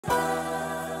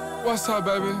What's up,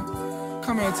 baby?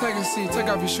 Come here, take a seat. Take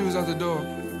off your shoes out the door.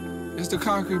 It's the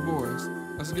Concrete Boys.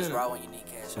 Let's get it.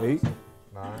 8,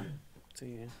 9,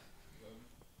 10,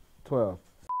 12.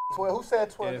 12. Who said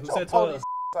 12? Yeah, Get who your said 12?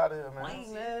 out of here,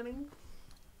 man.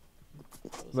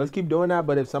 Let's keep doing that,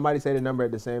 but if somebody say the number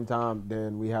at the same time,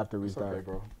 then we have to restart. Okay,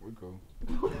 bro. We cool.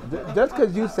 Just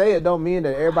because you say it don't mean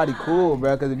that everybody cool,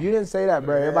 bro. Because if you didn't say that,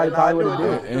 bro, everybody probably would have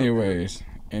did it.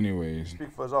 Anyways.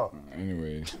 Speak for us all.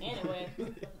 Anyways.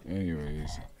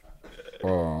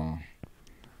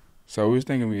 So we was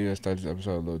thinking we'd start this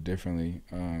episode a little differently.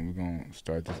 We're going to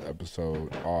start this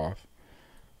episode off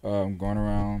going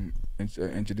around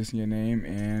introducing your name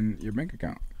and your bank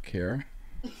account. Kara?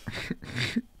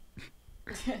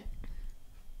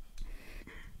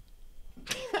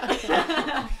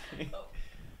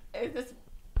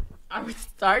 Are we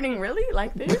starting really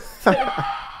like this?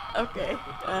 Okay.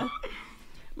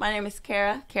 My name is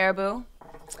Kara, Caribou.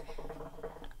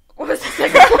 What was the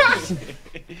second question?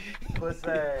 Pussy.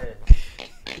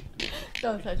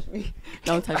 Don't touch me.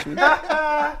 Don't touch me. But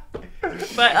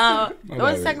what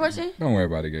was the second question? Don't worry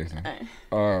about it, guys.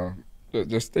 Right.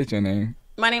 Just state your name.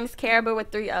 My name is Caribou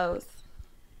with 3 O's.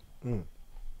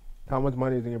 How much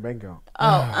money is in your bank account?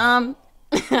 Oh,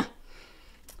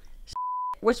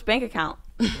 which bank account?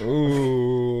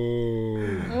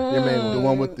 Ooh. Your main one. The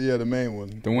one with the main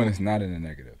one. The one that's not in the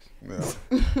negatives.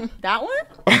 Yeah. That one?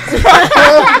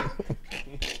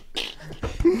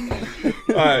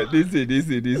 All right,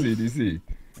 DC.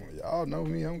 Y'all know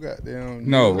me. I'm goddamn.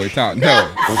 No, wait, Tom.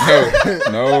 No.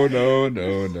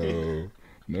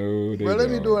 Bro, let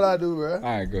me do what I do, bro. All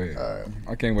right, go ahead. All right.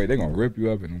 I can't wait. They're going to rip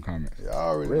you up in them comments. Y'all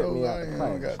already Rip know me who out I the am.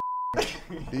 class.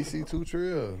 Got DC 2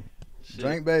 Trill.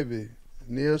 Drink Baby.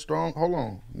 Neil Strong. Hold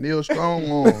on. Neil Strong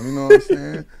on. You know what I'm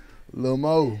saying? Lil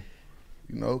Mo.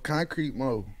 You know, Concrete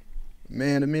Mo.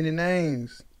 Man of many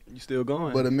names. You still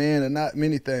going? But a man of not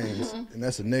many things. And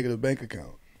that's a negative bank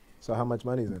account. So how much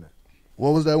money is in it? What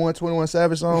was that 121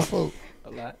 Savage song for? A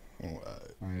lot. Oh, all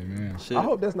right. Amen. Shit. I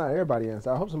hope that's not everybody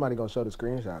answer. I hope somebody gonna show the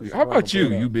screenshots. How about you,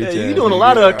 you bitch? Yeah, you ass doing a nigga?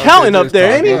 lot of accounting up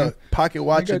there, ain't you? Pocket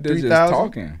watch You at got this just 3,000.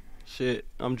 talking. Shit,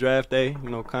 I'm draft day. You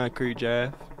know, concrete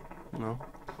draft. You know.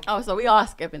 Oh, so we all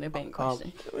skipping the bank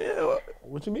question. Yeah, well,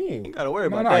 What you mean? you gotta worry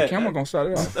No, about that. Cameron going to start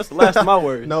it off. That's the last of my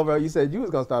words. No, bro. You said you was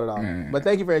gonna start it off. Mm. But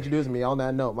thank you for introducing me. On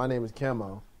that note, my name is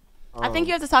Camo. I think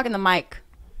you have to talk in the mic.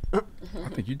 I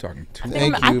think you talking too I much.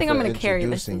 think I'm you going for to carry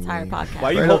this introducing entire me. podcast.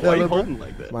 Why you, Right hold, up there, why you little holding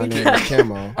like that? My name is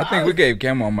Camo. I think we gave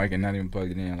Camo a mic and not even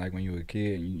plugged it in. Like when you were a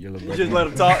kid and your little You brother. just let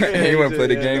him talk. Yeah, He want to play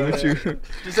the yeah, game go with ahead. you.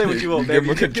 Just say what you want, You give baby. him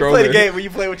a You controller. play the game when you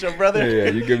play with your brother. Yeah,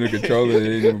 you give him the controller and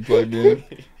he ain't even plugged in.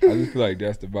 I just feel like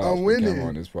that's the vibe I'm for winning. Camo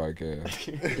on this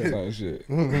podcast. That's all shit.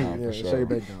 Nah, Yeah, for show your sure.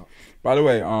 bank account. By the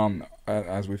way,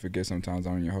 as we forget sometimes,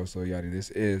 I'm your host, Yachty. This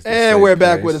is the And Safe we're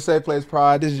back Place. with a Safe Place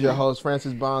Pride. This is your host,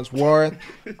 Francis Bondsworth.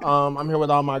 I'm here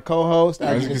with all my co-hosts.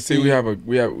 As you can see,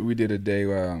 we did a day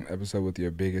episode with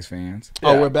your biggest fans.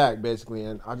 Oh, Yeah. we're back basically,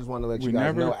 and I just want to let you We guys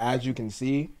never- know. As you can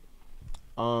see,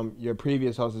 your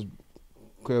previous host has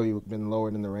clearly been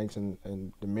lowered in the ranks and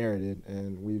demerited,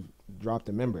 and we've dropped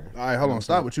a member. All right, hold on.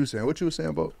 Stop what you saying. What you was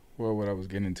saying, Bo? Well, what I was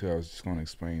getting into, I was just going to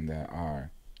explain that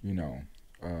our,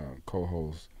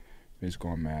 co-host, Mitch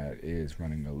Going Mad, is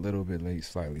running a little bit late,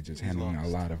 slightly, just handling a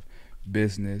lot of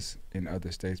business in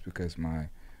other states because my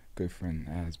good friend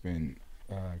has been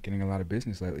getting a lot of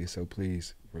business lately. So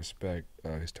please respect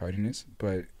his tardiness.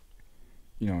 But,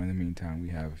 in the meantime, we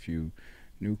have a few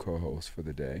new co-hosts for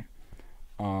the day.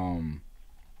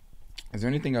 Is there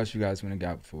anything else you guys want to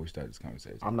get before we start this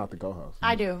conversation? I'm not the co-host.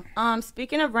 I do.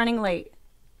 Speaking of running late,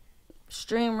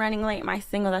 stream Running Late, my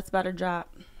single that's about to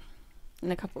drop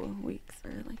in a couple of weeks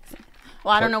or like.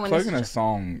 Well, I don't know when Plugging this. a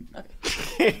song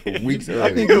weeks early.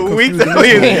 I think a week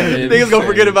niggas gonna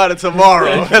forget about it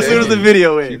tomorrow as soon as the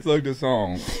video She ends. plugged the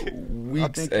song I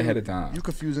weeks think ahead of time. You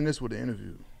confusing this with the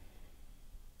interview.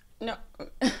 No.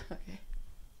 Okay.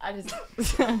 I just.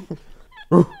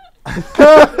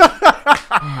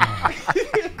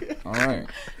 All right.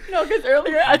 No, because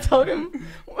earlier I told him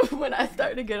when I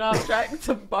started to get off track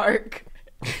to bark.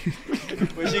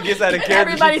 When she gets out of character,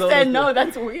 Everybody she told said us no,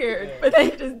 that's weird, but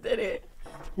they just did it.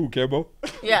 Who, Kebo?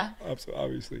 Yeah.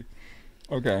 Obviously.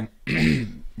 Okay.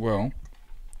 Well,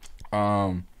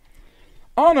 I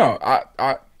don't know.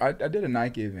 I did a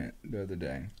Nike event the other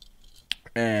day,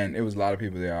 and it was a lot of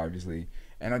people there, obviously,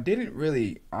 and I didn't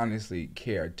really, honestly,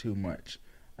 care too much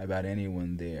about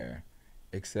anyone there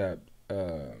except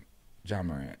John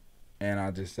Morant, and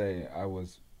I'll just say I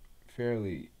was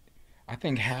fairly, I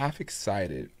think, half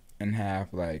excited and half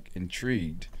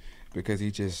intrigued because he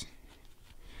just,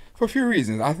 for a few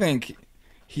reasons, I think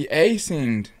he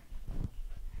seemed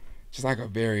just like a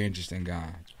very interesting guy.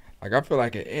 Like I feel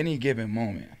like at any given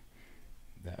moment,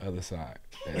 the other side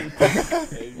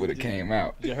would have came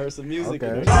out. You heard some music.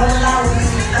 Okay.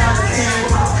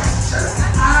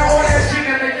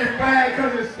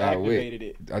 Activated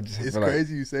it. I just It's feel like,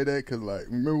 crazy you say that because, like,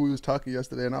 remember we was talking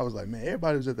yesterday and I was like, man,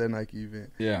 everybody was at that Nike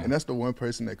event. Yeah. And that's the one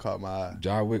person that caught my eye.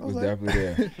 John Wick was I was like- definitely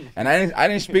there, and I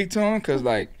didn't speak to him because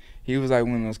like he was like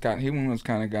one of those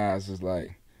kind of guys that's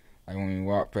like when we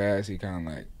walk past he kind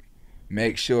of like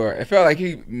make sure it felt like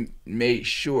he made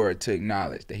sure to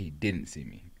acknowledge that he didn't see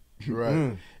me.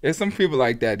 Right. There's some people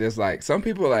like that. There's like some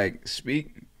people like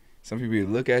speak, some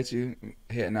people look at you,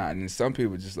 head nod, and then some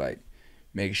people just like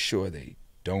make sure they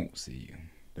don't see you.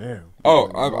 Damn. Oh,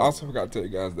 I also forgot to tell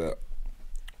you guys that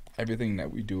everything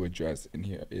that we do address in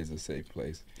here is a safe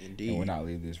place. Indeed. And we'll not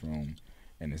leave this room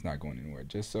and it's not going anywhere.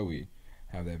 Just so we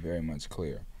have that very much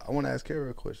clear. I want to ask Kara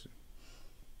a question.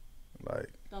 Like,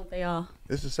 Don't they all?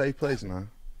 it's a safe place now.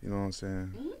 You know what I'm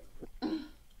saying?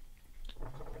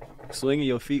 Swinging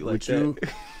your feet like With you-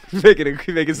 that.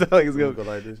 make it sound like it's Go going.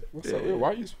 like this. What's up? Why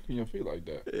are you swinging your feet like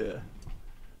that? Yeah.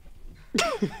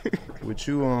 With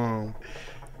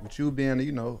you being,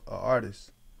 you know, an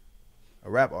artist,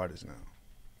 a rap artist now.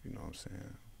 You know what I'm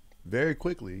saying? Very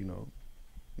quickly, you know,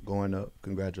 going up.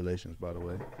 Congratulations, by the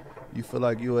way. You feel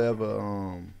like you'll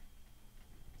ever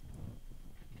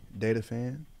date a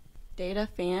fan? Date a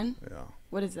fan? Yeah.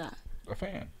 What is that? A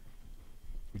fan.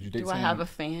 Would you date Do I have a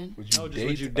fan? Would you Oh, just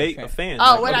would you date a fan? Oh,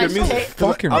 Like, would of I your music? date?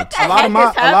 Fucking What the A lot heck of my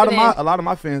is happening? a lot of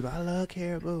my fans, I love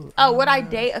Caribou. Oh, would I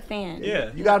date a fan?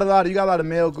 Yeah. You got a lot of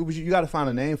male groups. You got to find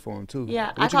a name for them too. Yeah,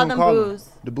 What I you call gonna them booze.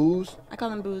 The booze. I call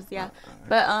them booze, yeah.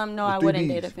 But no, I The three wouldn't Bs,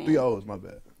 date a fan. 3 O's, my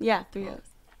bad. Yeah, 3 O's.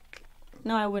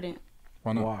 No, I wouldn't.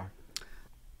 Why not? Why?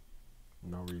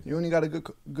 No reason. You only got a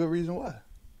good reason why.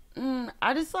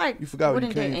 I just like You forgot where you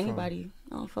wouldn't date came from. anybody.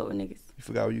 I don't fuck with niggas. You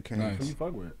forgot where you came Nice. Who from. you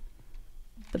fuck with?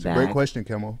 The It's a great bag. question,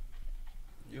 Kemo.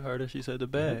 You heard her. She said the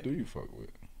Who bag. do you fuck with?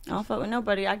 I don't fuck with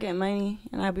nobody. I get money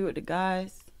and I be with the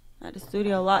guys at the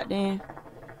studio locked in.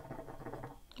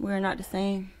 We're not the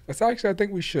same. It's actually, I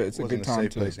think we should. It's a Wasn't good time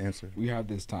safe to. place answer. We have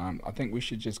this time. I think we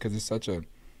should just because it's such a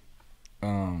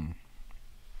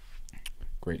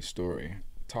great story.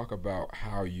 Talk about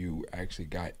how you actually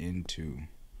got into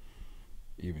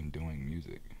even doing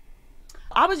music.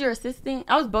 I was your assistant.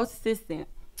 I was both assistant.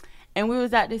 And we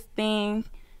was at this thing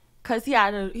because he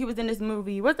was in this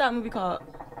movie. What's that movie called?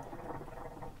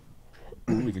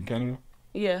 Movies in Canada?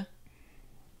 Yeah.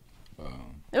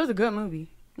 It was a good movie.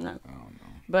 No. I don't know.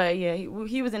 But yeah,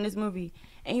 he was in this movie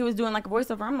and he was doing like a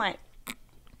voiceover. I'm like,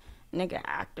 nigga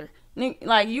actor.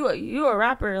 Like you a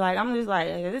rapper. Like I'm just like,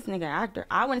 hey, this nigga actor.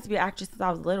 I wanted to be an actress since I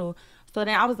was little. So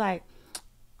then I was like,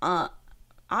 I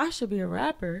should be a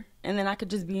rapper. And then I could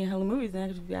just be in hella movies and I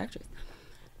could just be an actress.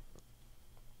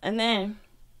 And then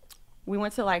we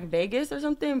went to like Vegas or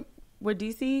something with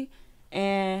DC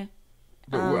and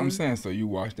But what I'm saying, so you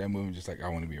watched that movie just like I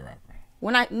want to be a rapper.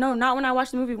 not when I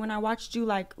watched the movie, when I watched you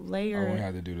like I layer. won't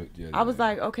have to do the. Yeah, I was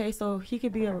like, okay, so he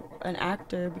could be an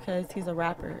actor because he's a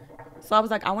rapper. So I was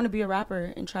like, I want to be a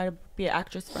rapper and try to be an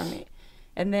actress from it.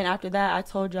 And then after that, I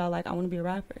told y'all like I want to be a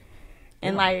rapper,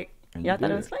 and like And you y'all thought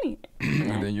did it was funny.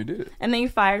 and then you did it. And then you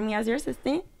fired me as your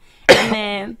assistant. And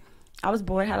then I was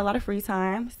bored, had a lot of free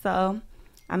time, so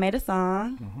I made a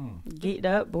song, geeked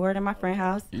up, bored in my friend's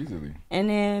house. Easily. And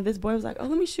then this boy was like, "Oh,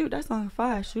 let me shoot that song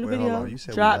fire. Shoot a Wait, video." hold on. You said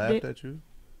we dropped laughed it. at you?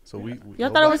 So we Y'all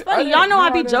thought it was funny. Y'all know I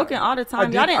be joking all the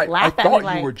time. Y'all didn't laugh I at me thought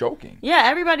like. you were joking. Yeah,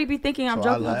 everybody be thinking I'm So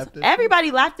I joking. laughed at you?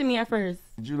 Everybody laughed at me at first.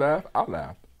 Did you laugh? I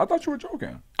laughed. I thought you were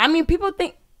joking. I mean, people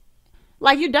think,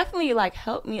 like, you definitely, like,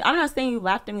 helped me. I'm not saying you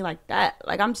laughed at me like that.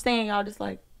 Like, I'm saying y'all just,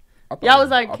 like, I thought Y'all was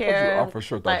like, I thought Kara, I for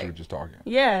sure thought like- you were just talking.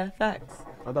 yeah, facts.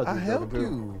 I thought I you was helped joking,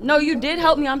 too. you. No, you did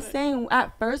help me. I'm saying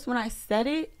at first when I said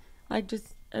it, like, just,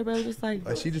 everybody was just like,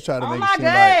 Like she just tried to Oh make my it seem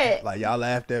God. like y'all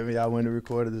laughed at me. Y'all went and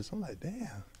recorded this. I'm like,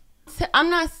 damn. I'm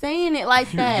not saying it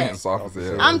like You was getting that. soft as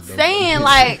hell. I'm saying,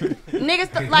 like,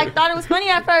 niggas, like, thought it was funny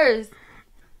at first.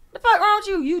 The fuck wrong with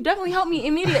you? You definitely helped me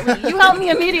immediately. You helped me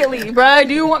immediately, bruh.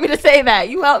 Do you want me to say that?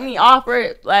 You helped me offer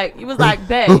it. Like, you was like,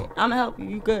 bet, I'm gonna help you.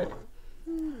 You good.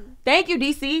 Thank you,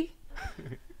 DC.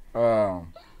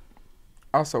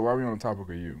 Also, while we on the topic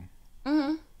of you,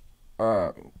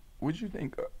 what you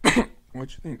think? What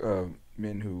you think of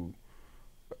men who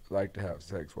like to have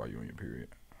sex while you're on your period?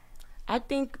 I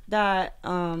think that,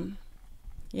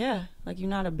 yeah, like, you're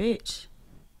not a bitch.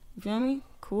 You feel me?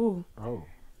 Cool. Oh,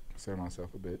 say myself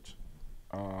a bitch.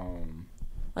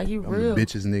 Like, you I'm real. the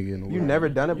bitchest nigga in the world. You never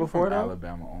done it You before, from though?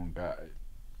 Alabama on God,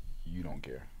 you don't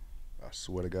care. I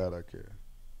swear to God, I care.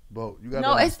 But you gotta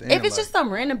No, it's, understand, if it's like, just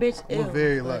some random bitch, I'm ew, a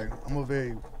very but- I'm a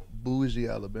very bougie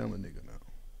Alabama nigga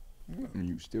now. And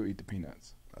you still eat the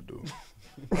peanuts. I do.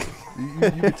 you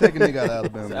can take a nigga out of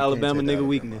Alabama. It's you Alabama can't take nigga out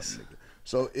weakness. Alabama nigga.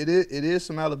 So it is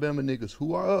some Alabama niggas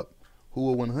who are up, who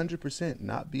will 100%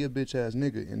 not be a bitch ass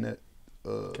nigga in that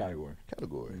Category.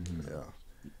 Yeah.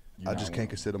 You're I not just one can't of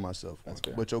consider myself one. That's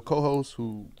fair. But your co-host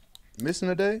who missing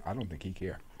today, them. I don't think he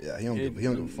care. yeah, he don't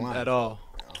give a flying at all.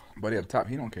 But at top,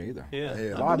 he don't care either. Yeah.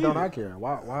 Yeah. Why don't I care?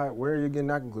 Why? Where are you getting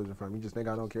that conclusion from? You just think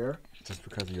I don't care? Just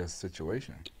because of your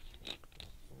situation.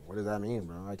 What does that mean,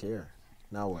 bro? I care.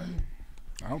 Now what?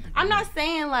 I don't think I'm you not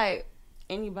saying like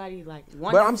anybody like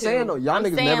wants But I'm to. saying though, y'all I'm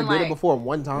niggas saying, never did like, it before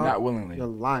one time. Not willingly. You're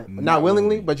lying. Not Not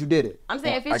willingly, willingly. but you did it. I'm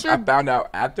saying if it's Like, your I found out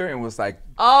after and was like,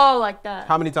 like that.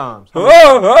 How many times?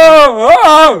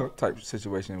 type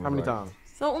situation. It was How many like, times?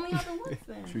 So only happened once A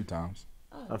then. few times.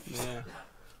 Yeah.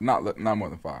 Not more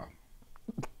than 5.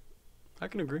 I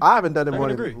can agree. I haven't done it I more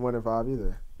can than, agree. more than 5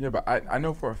 either. Yeah, but I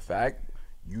know for a fact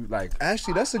you like.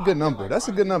 Ashley, that's a good number. That's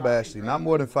a good number, Ashley. Not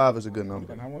more than 5 is a good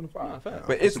number. Not more than 5. fact.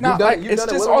 But it's You've not done- like you've it's done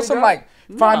it just willingly, also John? like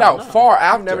find out far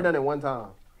after. I've never done it one time.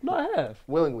 No, I have.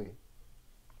 Willingly.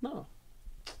 No.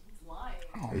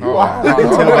 No, I can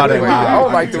tell by the way. I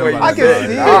don't like the way you I can said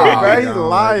see it, Nah, bro. He's nah,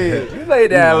 lying. You laid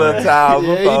down a little towel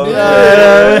before.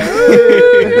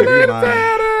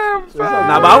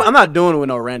 Nah, but I'm not doing it with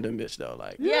no random bitch though.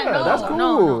 Like Yeah, no, that's cool.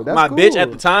 no. That's my cool. bitch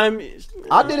at the time.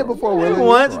 I did it before willingly.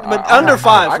 Once, but I- under I-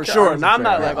 5 I for can sure. honestly Now I'm say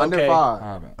not that. like Under okay.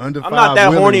 5. Under 5 I'm not that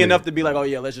horny willingly. enough to be like, oh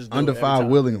yeah, let's just do Under it every 5 time.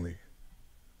 willingly.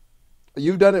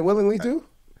 You've done it willingly too?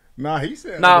 Nah, he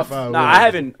said Nah, under 5 nah, willingly. I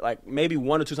haven't like maybe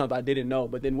 1 or 2 times I didn't know,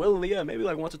 but then willingly, yeah, maybe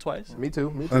like once or twice. Me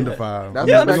too. Me too. Under 5. That's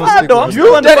Yeah, respect- under 5 though. I'm You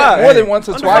still under did it 5. more than once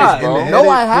or Under twice, 5. bro. In the No,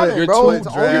 I edit, haven't, put bro. your It's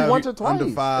tweet only draft once or twice.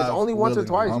 Under 5 It's only once or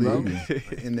twice, bro. willingly.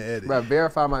 In the edit. Bro,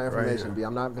 verify my information, here. B.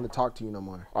 I'm not gonna talk to you no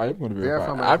more. I am going to Verify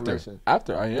verify my after. information.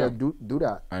 After I am. Yeah, do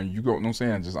that. And you go. No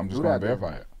saying. I'm just Do going to that,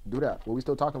 verify then. it. Do that. What we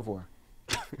still talking for?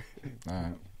 All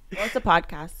right. Well, it's a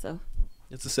podcast, so.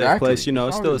 It's a safe place, you know.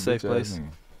 It's still a safe place.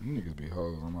 You niggas be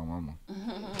hoes on my mama.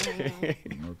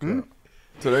 No cap.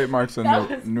 Today marks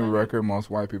a new record. Most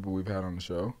white people we've had on the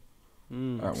show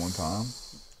at one time.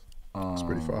 It's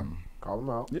pretty far. Call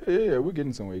them out. Yeah. We're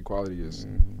getting somewhere. Equality is.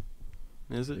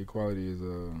 Is it? Equality is.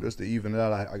 Just to even it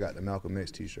out, I got the Malcolm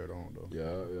X t-shirt on, though. Yeah.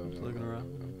 Looking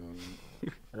around.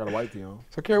 I got a white tee on.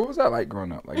 So, Carrie, what was that like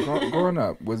growing up? Like growing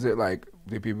up, was it like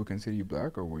did people consider you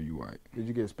black or were you white? Did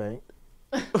you get spanked?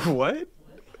 What?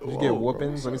 Did you get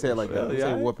whoopings? Let me say it like that. Let me say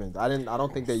Yeah. whoopings. I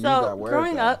don't think they use So that word.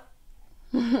 growing though. up,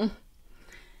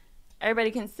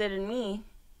 everybody considered me.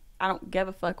 I don't give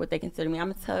a fuck what they consider me.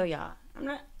 I'm gonna tell y'all. I'm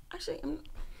not actually.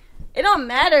 It don't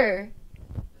matter.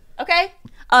 Okay,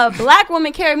 a black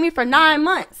woman carried me for 9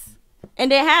 months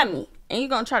and then had me. And you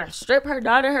gonna try to strip her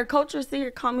daughter, her culture, see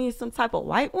her call me some type of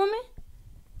white woman?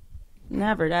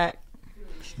 Never that.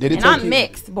 Did it And take I'm you?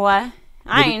 mixed, boy.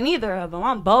 I ain't neither of them.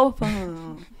 I'm both of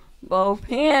them. Both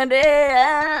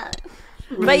handed.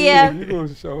 But yeah, You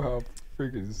gonna show how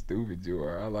freaking stupid you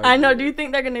are. I like. I know. it. Do you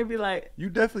think they're gonna be like? You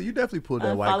definitely pulled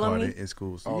that white Follow card me? in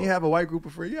school. So Oh. you have a white group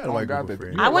of friends. You had a Oh, white God, group of that-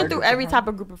 friends. Yeah, I went white through group every of type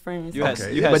of group of friends. You had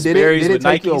Okay. you had But did Sperry's it with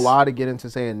take you a Nikes? while to get into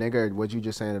saying nigga, or was you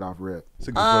just saying it off rip? It's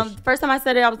a good question. First time I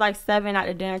said it, I was like 7 at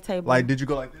the dinner table. Like, did you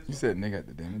go like this? You said nigga at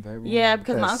the dinner table. Yeah,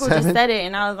 because my At uncle 7? just said it,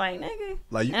 and I was like, nigga.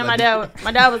 Like, you, And like,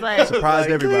 my dad was like, surprised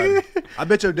everybody. I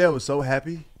bet your dad was so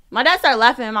happy. my dad started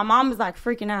laughing, and my mom was like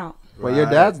freaking out. Well, your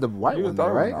Right. dad's the white You one,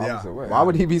 thought though, it was right? the Yeah. opposite way. Why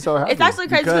would he be so happy? It's actually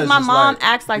crazy because Because my it's mom like-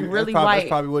 acts like that's really probably- that's white,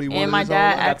 probably what he wanted and my his whole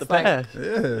dad life. Got acts the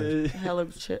like Yeah.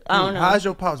 hella shit. I don't know. How's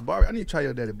your pop's barbecue? I need to try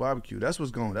your daddy barbecue. That's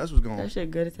what's going. That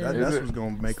shit good as hell. That's what's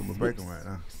going to make him a break him right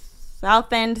now.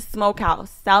 South End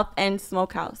Smokehouse. South End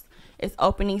Smokehouse. It's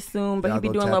opening soon, but Y'all he be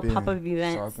go doing tap little in. pop-up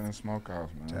events. South End Smokehouse,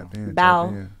 man. Tap in. Bow.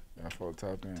 Tap in. That's for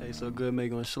tap in. Tastes so man. good, make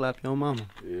you want to slap your mama.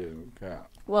 Yeah, no cap.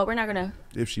 Well, we're not gonna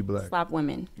If she black. slap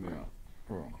women. Yeah.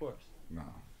 Well, Of course. nah,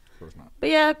 of course not. But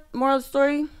yeah, moral of the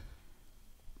story.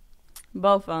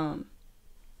 Both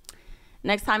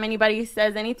next time anybody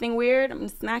says anything weird, I'm gonna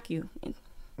smack you.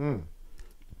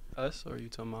 Us or are you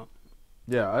talking about?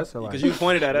 Yeah, us. Like, Because you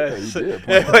pointed at us. you did point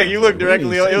at Like us. you looked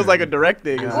directly. It was like a direct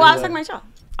thing. Well, I was talking about y'all.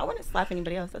 I wouldn't slap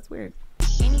anybody else. That's weird.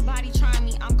 Anybody try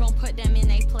me, I'm gonna put them in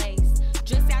their place.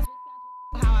 Just ask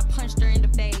how I punched her in the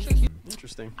face.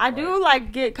 Interesting. I do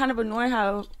like get kind of annoyed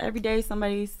how every day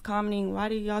somebody's commenting, why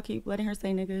do y'all keep letting her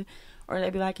say nigga? Or they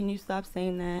be like, can you stop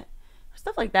saying that?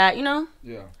 Stuff like that, you know?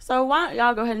 Yeah, So why don't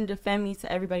y'all go ahead and defend me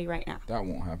to everybody right now? that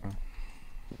won't happen.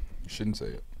 You shouldn't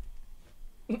say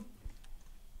it.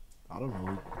 I don't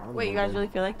know. Wait, you guys really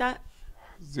feel like that?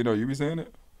 Zeno, you be saying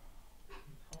it?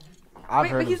 I've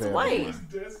Wait, heard but him he's say it white.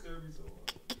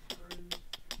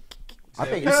 I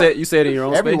think You say it in your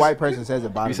own every space. white person says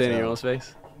it by You say it in your own themselves.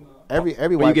 space. Every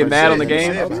When you white get person mad on the said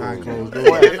game? nigga Behind behind closed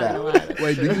closed doors. doors.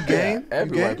 Wait, do you game?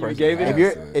 Every You white game? person. gave it?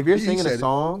 has If you're He singing said a it.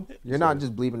 song, you're not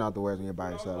just bleeping out the words when you're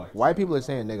by yourself. White people are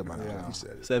saying nigga by Yeah, now. he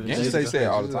said it. 7 Yeah, days say ago. say it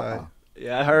all the Like, time.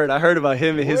 Yeah, I heard about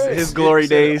him and What? his glory He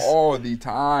said it days all the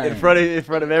time in front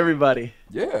of everybody.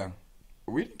 Yeah,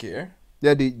 we didn't care.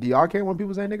 Yeah, do y'all care when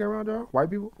people say nigga around y'all? White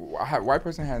people? White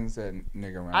person hasn't said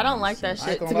nigga around. I don't me like that since-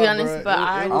 I ain't shit, gonna to be lie, honest, bruh. but It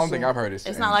I was don't think I've heard it.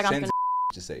 It's not like I'm since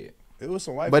finna. just say it. It was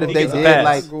some white But if folks they that did, I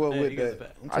like- grew up Yeah, with he gets that.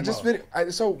 it I'm I talking just about- feel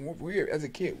it's so weird. As a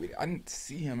kid, I didn't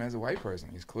see him as a white person.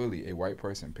 He's clearly a white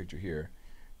person picture here,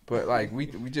 but like we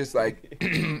just like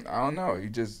I don't know.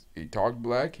 He talked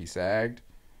black. He sagged.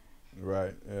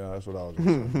 Right. Yeah, that's what I was. I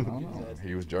don't know.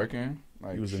 He was jerking.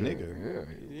 Like, He was a shit, nigga.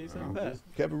 Yeah. He's like that.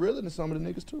 Kept it realer than some of the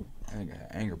niggas too. And he got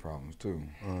anger problems too.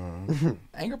 Uh-huh.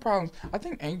 Anger problems. I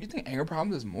think you think anger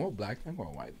problems is more a black thing or a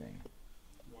white thing.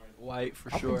 White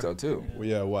for I sure. think so too. Well,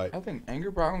 yeah, white. I think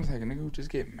anger problems like a nigga who just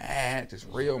get mad, just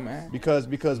real mad. Because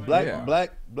black Yeah.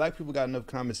 black people got enough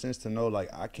common sense to know like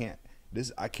I can't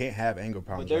have anger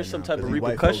problems. there's right some now, type of 'cause these white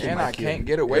repercussion. folks And might I kill can't me.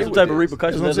 get away There's with some type of this.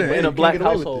 repercussions That's what I'm in saying. a You black can't get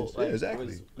away with household. this. Like, Yeah,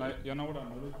 exactly. Like, y'all know what I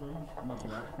noticed, bro? About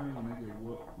black friends, when they get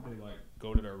whooped, they like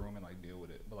go to their room and like deal with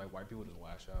it. But like white people just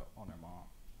lash out on their mom.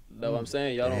 no, I'm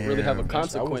saying y'all don't really have a Damn, that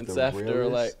was consequence the after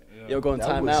realest- like Yeah. you're going That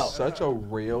time was out. such a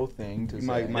real thing to You say.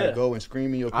 might Yeah. go and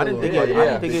scream in your pillow. I didn't think Yeah, it. I yeah.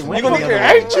 didn't think it went. You gonna the get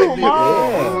other way. hate you,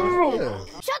 mom. Yeah.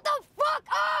 Shut the fuck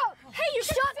up! Hey, you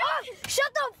shut up!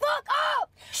 Shut the fuck up!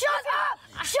 Shut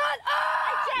up! Shut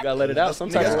up! You gotta let it out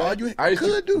sometimes. That's all you I used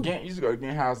could to do. Gant used to go to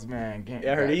Gant house, man. Gant,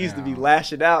 Yeah, I heard he used to be goddamn.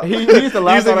 lashing out. He used to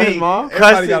lash out on his mom.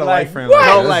 Cussing, got a white like, friend no, like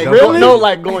that. like That's really? dope. No,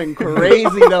 like going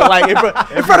crazy though. Like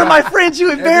in front of my friends,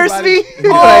 you embarrassed me. Oh,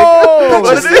 Like, don't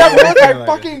what you is see it? that with my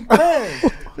fucking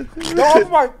friends? Don't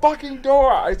open my fucking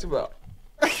door. I used to be like,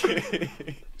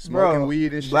 Smoking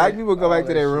weed and shit. Black people go All back to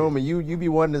that their shit. room and you be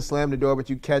wanting to slam the door, but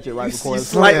you catch it right before You it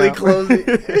slightly slam. close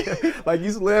it. Like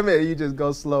you slam it and you just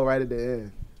go slow right at the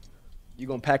end. You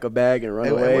gonna pack a bag and run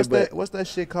Hey, away? what's But that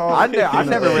shit called? I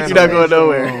never ran. You're not away. going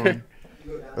nowhere.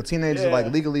 A teenager like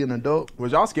legally an adult.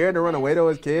 Was y'all scared to run away though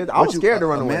as kids? I was scared to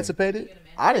run away. Emancipated?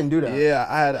 I didn't do that. Yeah,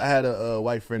 I had a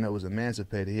white friend that was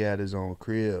emancipated. He had his own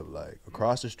crib like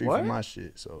across the street What? from my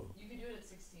shit. So you could do it at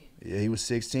 16. Yeah, he was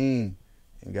 16,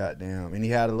 and goddamn, and he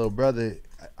had a little brother.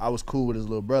 I was cool with his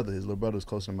little brother. His little brother was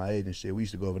close to my age and shit. We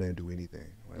used to go over there and do anything,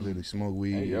 like literally smoke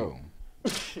weed. hey, yo.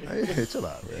 Hey, chill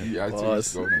out, man. Yeah, I too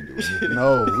used to go there and do it.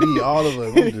 No, we all of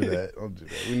us don't do that. Don't do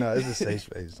that. We not. It's a safe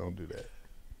space. Don't do that.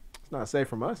 It's not safe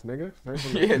from us, nigga. Safe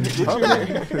from Yeah,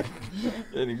 nigga.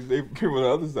 Yeah, niggas, they people on the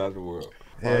other side of the world.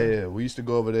 Yeah. We used to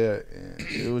go over there, and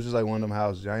it was just like one of them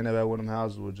houses. I ain't never had one of them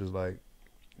houses with just like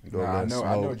go over Nah, there I and know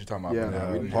smoke. what you're talking about. Yeah. but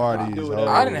nah, we didn't Parties. have- Do hoes. whatever.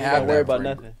 I didn't You have don't worry that. about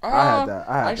friend. nothing. I had that.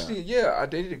 I had Actually, yeah, I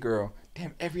dated a girl.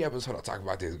 Damn, every episode I talk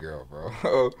about this girl,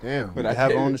 bro. Damn. But I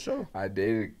have her on the show. I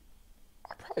dated.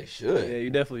 I probably should. Yeah, you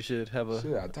definitely should have a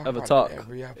Should I talk have a about talk. it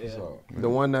every episode? The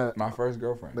one that My first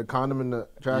girlfriend. the condom in the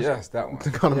trash. Yes, that one.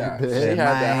 The condom yeah, in the she bed. had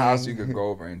that Man. house you could go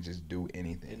over and just do and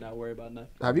anything. not worry about nothing.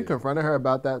 Have you confronted her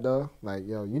about that though? Like,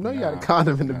 yo, you know you got a Nah,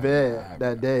 condom in the nah, bed nah,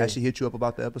 that day. Has she hit you up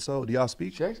about the episode? Do y'all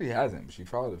speak? She actually hasn't. She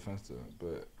followed the fence to it,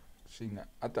 but she not.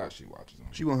 I thought she watches them.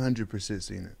 She 100%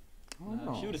 seen it. I don't Nah,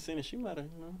 know. if she would have seen it, she might have.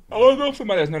 You know. I don't know if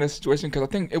somebody that's known that situation because I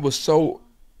think it was so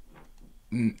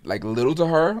like little to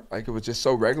her, like it was just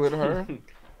so regular to her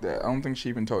that I don't think she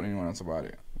even told anyone else about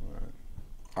it.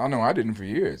 I don't know. I didn't for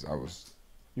years. I was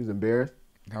You was embarrassed.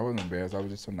 wasn't embarrassed. I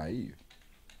was just so naive.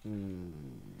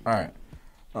 All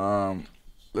right,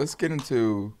 let's get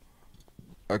into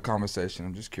a conversation.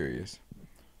 I'm just curious.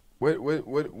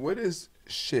 What is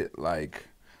shit like?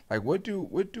 Like what do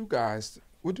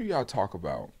y'all talk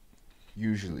about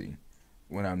usually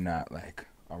when I'm not like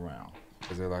around?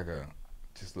 Is there like a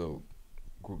just little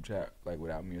group chat like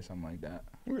without me or something like that?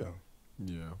 Yeah.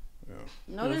 Yeah.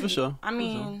 No, Yeah, there's- for sure. I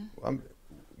mean,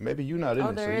 Maybe you not in oh, it,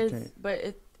 so there you is, can't.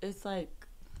 but it's like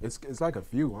It's like a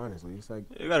few, honestly. It's like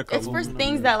You got a it's couple. for you know.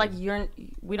 things that like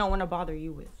we don't want to bother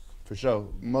you with. For sure.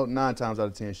 9 times out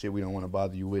of 10 shit we don't want to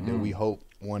bother you with, and we hope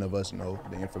one of us know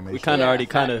the information. We kind of Yeah, already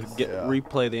facts. get Yeah.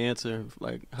 replay the answer,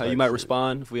 like how you Type might shit.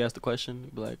 respond if we ask the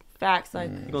question. Be like, Facts, like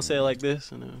you gonna say it like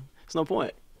this, and it's no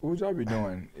point. What would y'all be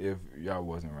doing if y'all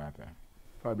wasn't rapping?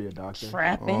 probably a doctor.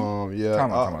 trapping, Yeah.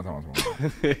 Time out.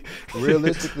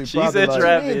 Realistically, She probably said like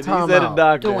trapping. He time said a out.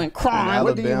 doctor. doing in crime.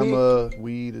 What do you mean? Alabama,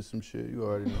 weed or some shit. You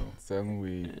already know. Selling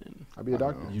weed. I'd be a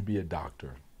doctor. You'd be a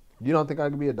doctor. You don't think I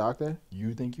could be a doctor?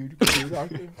 You think you could be a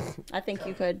doctor? I think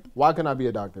you could. Why couldn't I be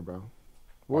a doctor, bro?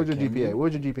 What was Why your can't GPA? you? What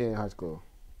was your GPA in high school?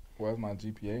 What's my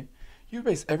GPA? You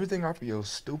base everything off of your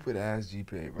stupid ass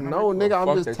GPA. Bro. No, nigga,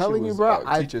 I'm just telling you, bro.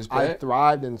 I Teacher's pet.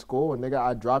 thrived in school, and nigga,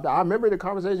 I dropped out. I remember the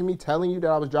conversation, me telling you that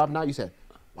I was dropping out. You said,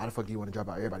 why the fuck do you want to drop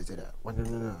out? Everybody say that. I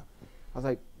was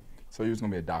like, So you was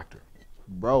gonna be a doctor.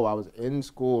 bro, I was in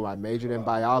school. I majored in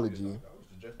biology,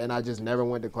 and I just never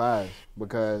went to class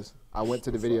because I went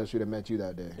to the video shoot and met you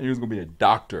that day. And you was gonna be a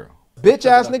doctor. Bitch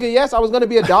ass nigga, yes, I was gonna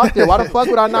be a doctor. Why the fuck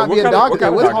would I not What be a kind of- doctor? what kind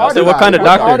of What's doctor? hard So about what kind it? of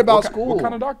What's doctor? hard about school? What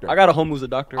kind of doctor? I got a homie who's a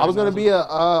doctor. I was right gonna now. be a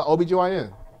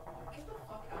OBGYN.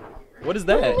 What is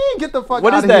What do that? you mean, get the fuck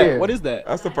What out is of that? here? What is that?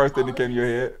 That's the first thing that came to your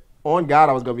head. On God,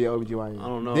 I was gonna be an OBGYN. I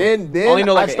don't know. Then I only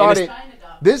know, like, I an started.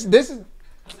 This is,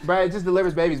 bro. It just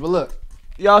delivers babies. But look,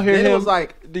 Y'all hear then him? it was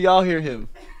like, Do y'all hear him?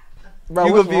 bro,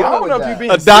 You what's gonna be- wrong I don't with know if that? you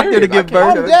being A doctor to serious. give I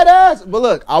birth. can't- I'm dead ass. But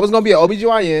look, I was gonna be an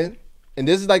OBGYN, and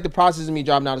this is like the process of me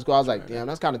dropping out of school. I was like, damn,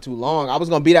 that's kind of too long. I was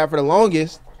gonna be that for the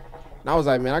longest, and I was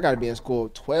like, man, I gotta be in school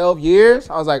 12 years.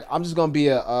 I was like, I'm just gonna be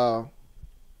a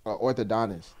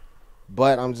orthodontist,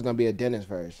 but I'm just gonna be a dentist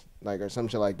first, like or some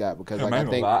shit like that, because like I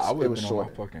think I it would have was been short.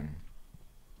 on my fucking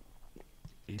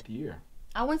 8th year.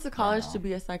 I went to college to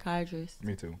be a psychiatrist,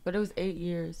 Me too. but it was 8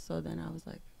 years. So then I was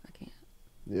like, I can't.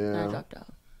 And I Yeah, dropped out.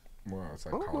 Well, it's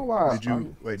I like don't know college. why. Did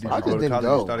you wait? Did you I go just to didn't college?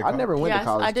 go. You started I never college? went to Yes,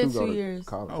 college. I did to go 2 to years.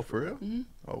 college. Oh, for real? Mhm.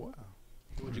 Oh wow.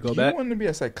 Would you go You back? wanting to be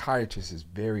a psychiatrist is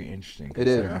very interesting. It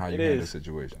is. considering how you It handle the is.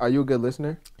 situation. Are you a good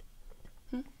listener?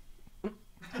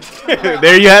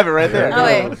 There you have it, right there. Oh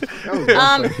wait.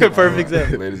 Perfect Alright,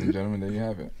 example. ladies and gentlemen, there you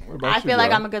have it. What about I you, feel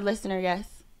like Joe? I'm a good listener.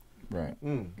 Yes. Right.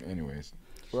 Mm. Anyways,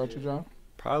 what about you, John?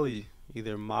 Probably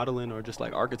either modeling or just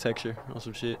like architecture or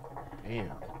some shit.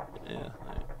 Damn. Yeah.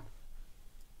 like-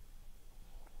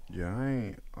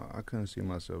 Yeah, I couldn't see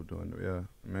myself doing it. Yeah,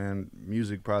 man,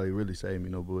 music probably really saved me.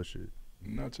 No bullshit.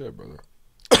 Not yet, brother.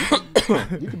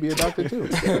 You could be a doctor too.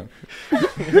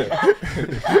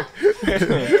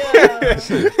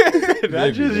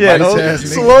 Not just It yet. might Don't- save me.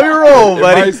 Slow your roll, It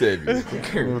buddy. might save you.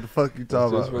 What the fuck you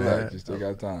talking Just about, relax. man? You still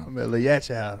got time. I'm at Lil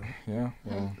Yachty house. Yeah,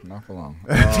 well, not for long.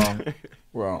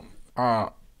 Well, I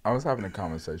was having a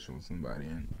conversation with somebody,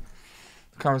 and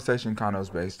the conversation kind of was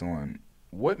based on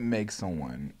what makes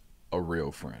someone a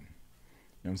real friend. You know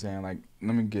what I'm saying? Like,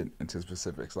 let me get into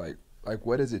specifics. Like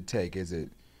what does it take? Is it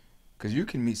because you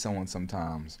can meet someone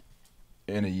sometimes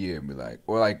in a year and be like,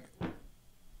 or like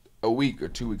a week or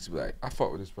 2 weeks, be like, I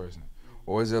fought with this person,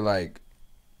 or is it like,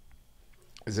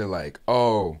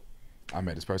 oh, I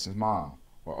met this person's mom,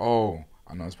 or oh,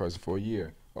 I know this person for a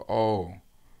year, or oh,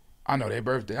 I know their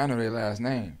birthday, I know their last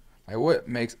name. Like, what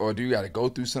makes, or do you got to go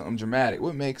through something dramatic?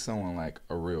 What makes someone like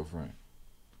a real friend?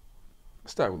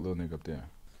 Let's start with little nigga up there.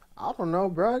 I don't know,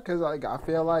 bro, because like I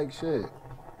feel like shit.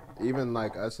 Even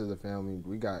like us as a family,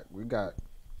 we got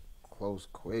close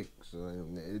quick, so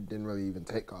it didn't really even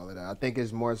take all of that. I think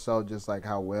it's more so just like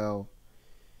how well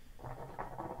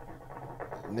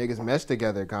niggas mesh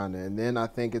together, kind of, and then I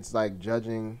think it's like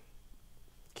judging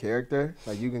character.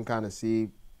 Like you can kind of see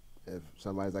if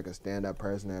somebody's like a stand-up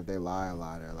person, or if they lie a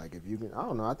lot, or like if you can. I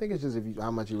don't know. I think it's just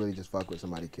how much you really just fuck with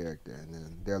somebody's character, and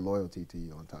then their loyalty to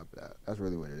you on top of that. That's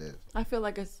really what it is. I feel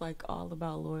like it's like all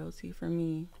about loyalty for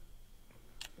me.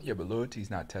 Yeah, but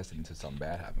loyalty's not tested until something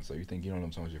bad happens. So you think you don't know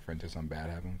if someone's your friend until something bad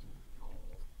happens?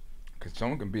 Because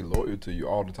someone can be loyal to you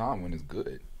all the time when it's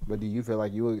good. But do you feel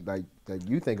like you would like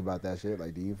you think about that shit?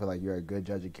 Like, do you feel like you're a good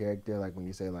judge of character? Like when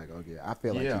you say like, okay, I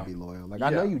feel like Yeah. he'd be loyal. Like I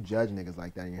know Yeah. you judge niggas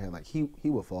like that in your head. Like he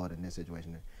would fall in this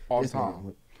situation. All the This time. nigga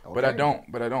would- But I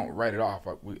okay. don't write it off.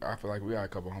 I feel like we got a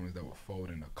couple homies that will fold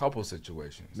in a couple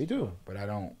situations. Me too. But I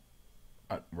don't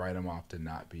write them off to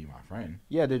not be my friend.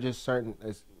 Yeah, they're just certain.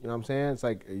 It's, you know what I'm saying? It's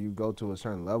like you go to a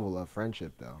certain level of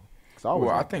friendship though. It's always.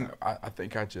 Well, I like think that. I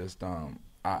think I just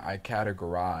I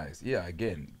categorize. Yeah,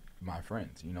 again, my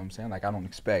friends. You know what I'm saying? Like I don't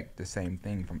expect the same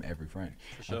thing from every friend.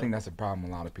 sure. I think that's a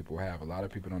problem a lot of people have. A lot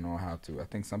of people don't know how to. I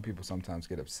think some people sometimes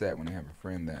get upset when they have a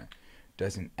friend that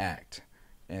doesn't act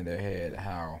in their head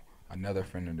how another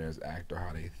friend of theirs act or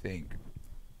how they think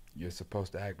you're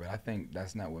supposed to act. But I think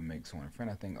that's not what makes someone a friend.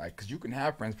 I think like because you can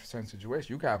have friends for certain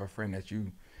situations. You can have a friend that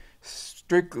you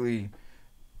strictly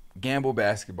gamble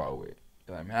basketball with.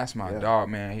 You're like, man, that's my Yeah. dog,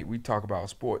 man. We talk about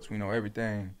sports. We know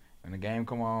everything. When the game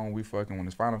come on, we fucking, when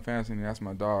it's Final Fantasy, that's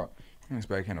my dog. You don't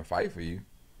expect him to fight for you.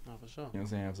 Oh, for sure. You know what I'm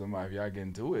saying? If somebody, if y'all get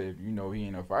into it, if you know he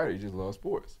ain't a fighter, he just loves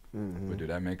sports. Mhm. But do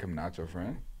that make him not your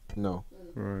friend? No.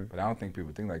 Right. But I don't think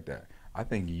people think like that. I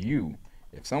think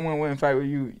if someone wouldn't fight with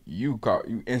you, you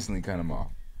instantly cut him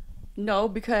off. No,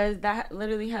 because that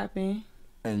literally happened.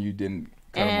 And you didn't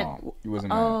cut him And off. You wasn't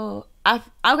mad. oh,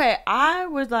 I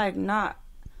was like not.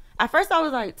 At first, I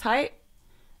was like tight,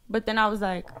 but then I was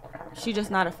like, she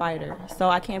just not a fighter, so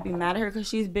I can't be mad at her because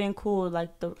she's been cool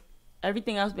like the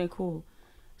everything else been cool.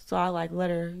 So I like let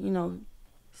her, you know,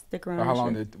 stick around.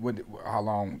 How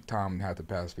long time had to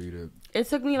pass for you to? It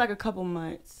took me like a couple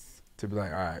months to be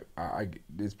like, all right, I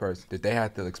this person. Did they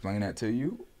have to explain that to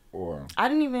you, or? I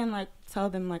didn't even like tell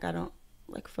them like I don't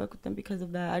like fuck with them because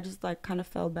of that. I just like kind of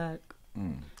fell back,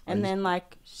 and then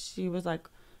like she was like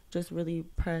just really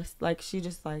pressed. Like she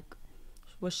just like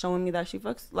was showing me that she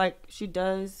fucks, like she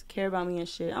does care about me and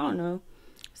shit. I don't know.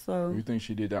 So you think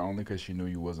she did that only because she knew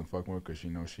you wasn't fucking with? Because she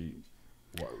knows she.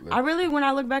 I really, when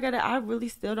I look back at it, I really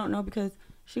still don't know because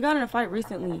she got in a fight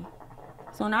recently.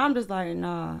 So now I'm just like,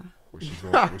 nah. Was she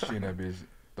in that bitch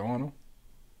throwing him?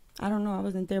 I don't know. I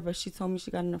wasn't there, but she told me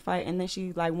she got in a fight, and then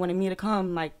she like wanted me to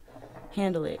come like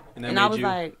handle it, and I was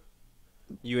like,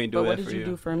 you ain't doing that. But what did you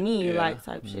do for me, like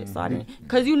type shit? So I didn't,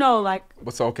 cause you know, like.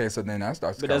 But so okay, so then that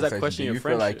starts. But does that question do you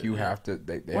feel like you have to?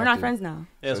 We're not friends now.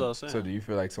 Yeah, that's what I was saying. So do you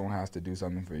feel like someone has to do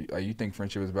something for you? Like you think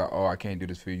friendship is about, oh, I can't do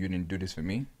this for you. You didn't do this for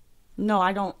me. No,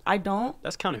 I don't.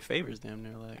 That's counting favors, damn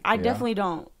near. Like I definitely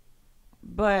don't.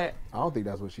 But I don't think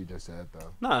that's what she just said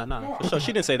though. Nah, for sure.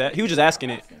 She didn't say that. He was just asking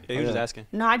it. Yeah, he was just asking.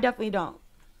 No, I definitely don't.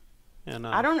 Yeah, no.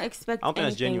 I don't expect think that's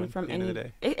anything genuine from at the end of the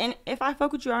day. And if I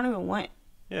fuck with you, I don't even want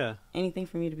Yeah. anything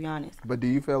from you, to be honest. But do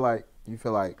you feel like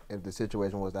if the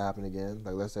situation was to happen again,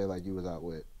 like let's say like you was out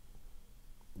with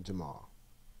Jamal.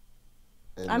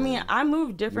 I mean, I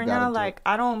move different now. Like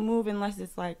I don't move unless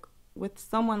it's like with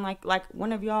someone like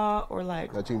one of y'all or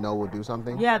like that you know will do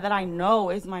something. Yeah, that I know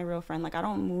is my real friend. Like I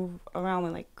don't move around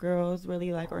with like girls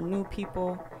really, like, or new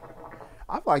people.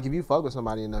 I feel like if you fuck with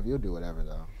somebody enough, you'll do whatever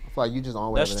though. I feel like you just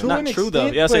on whatever. That's not true though.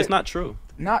 Yeah, it's not true.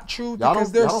 Not true Y'all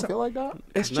because don't, y'all don't feel like that.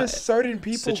 It's just certain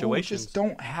people who just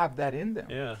don't have that in them.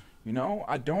 Yeah. You know,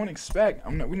 I don't expect.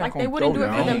 We're not like gonna they wouldn't do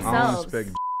it for themselves. I don't expect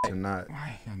to not.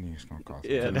 I knew it's gonna cost.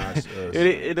 Yeah. To not,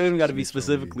 it doesn't got to be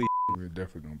specifically. We're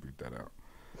definitely gonna beat that out.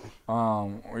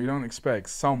 Or you don't expect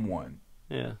someone.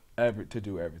 Yeah. Ever to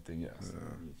do everything. Yes.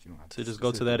 You don't have to just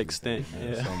go to that extent.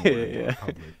 Yeah. Yeah.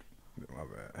 My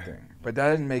bad. Thing. But that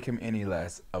doesn't make him any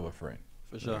less of a friend.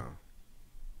 For sure. No.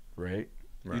 Right?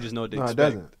 You just know what to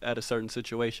expect at a certain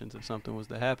situations if something was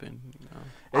to happen. You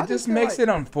know? It just makes it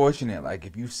unfortunate. Like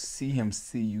if you see him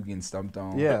see you getting stumped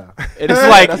on. Yeah. And it's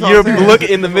like you're looking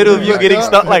in the middle of you getting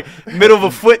stumped, like middle of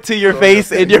a foot to your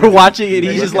face, and you're watching it.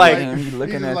 He's just like he's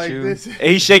looking at you.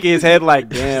 And he's shaking his head like,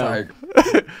 damn.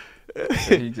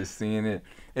 He's just seeing it.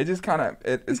 It just kind of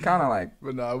it's kind of like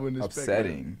but no, I wouldn't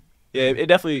upsetting. Yeah, it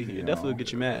definitely would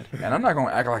get you mad. And I'm not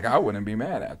gonna act like I wouldn't be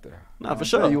mad after. Nah, for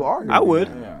sure. You are. I would.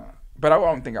 Yeah. But I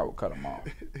don't think I would cut him off.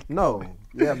 No.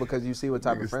 Yeah, because you see what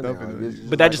type of friend they are.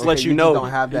 But that just lets you know. Don't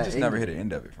have that. You just never hit the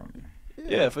end of it from you.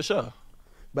 Yeah, for sure.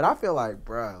 But I feel like,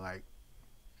 bruh, like,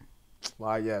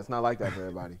 well, yeah, it's not like that for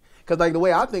everybody. Because, like, the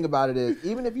way I think about it is,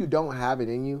 even if you don't have it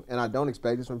in you, and I don't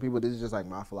expect this from people, this is just, like,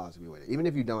 my philosophy with it. Even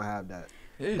if you don't have that.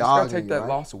 Yeah, you just got to take that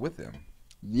loss with them.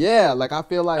 Yeah, like, I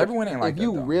feel like. Everyone ain't like if that,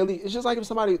 you though. really, it's just like if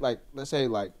somebody, like, let's say,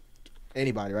 like,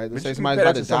 anybody, right? Let's say But somebody's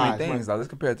about to so many die. things. Like, let's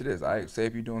compare it to this. Say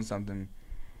if you're doing something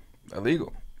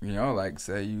illegal, you know, like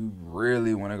say you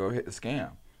really want to go hit the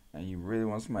scam and you really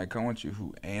want somebody to come with you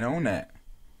who ain't on that.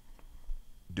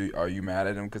 Are you mad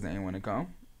at them because they ain't want to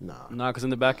come? Nah, because in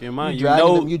the back of your mind, you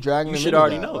you should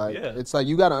already know. Like, yeah, it's like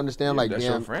you got to understand, like, that's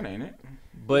damn, your friend, ain't it?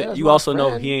 But yeah, you also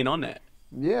know he ain't on that.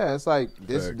 Yeah, it's like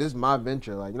this is my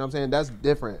venture. Like, you know what I'm saying? That's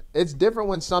different. It's different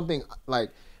when something like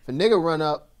if a nigga run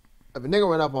up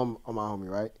on my homie,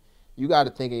 right? You got to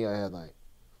think in your head like,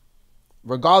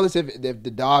 regardless if the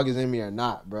dog is in me or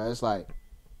not, bro. It's like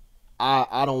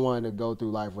I don't want to go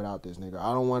through life without this nigga.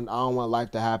 I don't want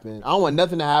life to happen. I don't want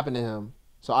nothing to happen to him.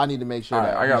 So I need to make sure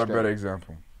that I got a better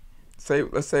example.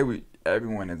 Let's say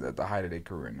everyone is at the height of their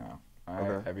career now. All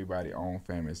right? Okay. Everybody on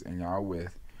famous and y'all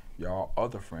with y'all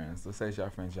other friends. Let's say it's y'all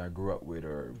friends y'all grew up with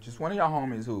or just one of y'all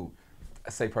homies who I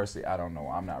say personally I don't know,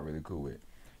 I'm not really cool with.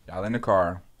 Y'all in the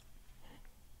car,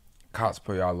 cops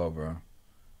pull y'all over.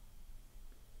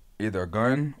 Either a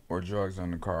gun or drugs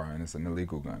in the car, and it's an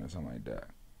illegal gun or something like that.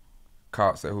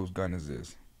 Cops say, whose gun is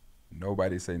this?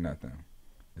 Nobody say nothing.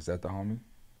 Is that the homie?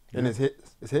 And it's his?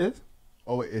 It's his?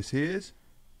 Oh, wait, it's his?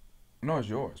 No, it's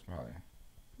yours, probably.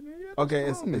 Yeah, Okay,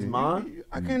 it's mine?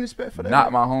 I can't expect for that.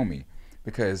 Not my homie.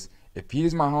 Because if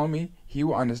he's my homie, he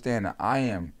will understand that I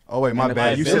am. Oh, wait, my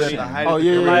bad. You Liability. said Oh,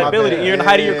 yeah, liability. You're in the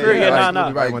height of your career. Yeah, nah.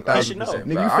 Right, They should know.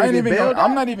 Nigga,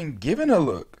 I'm not even giving a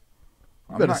look.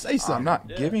 better say something. I'm not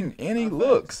giving any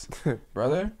looks,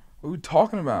 brother. What are we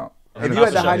talking about? If you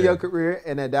at the height of your career,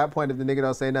 and at that point, if the nigga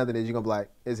don't say nothing, then you gonna be like,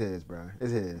 "It's his, bro.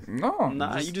 It's his." No.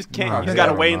 Nah, you just can't. You just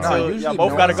gotta wait No, until usually y'all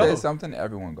both no gotta one go. says something,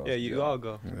 everyone goes. Yeah, you all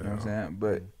go. You know what I'm saying?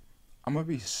 But I'm gonna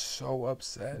be so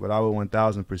upset. But I would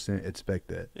 1000% expect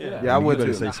that. Yeah, I would You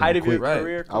better too. say The height of something your quick.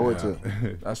 career. I would Yeah.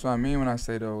 too. That's what I mean when I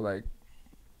say though, like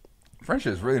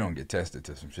friendships really don't get tested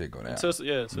till some shit go down. So,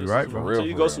 yeah, so You're right, so bro. For real,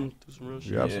 you for go real. some real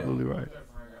shit. You're absolutely right.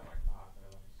 That friend got like 5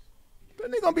 felonies.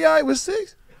 That nigga gonna be all right with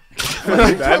 6.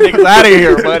 That nigga's out of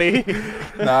here, buddy.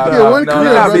 Nah, one career,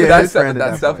 nah, bro. see, Yeah, that's his friend at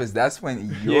that's that selfish. That's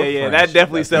when your Yeah, that friendship-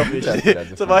 definitely that's selfish.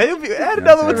 that's So he'll be add You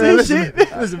know another what one I'm to saying? his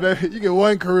shit. Listen, baby, you get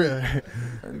one career.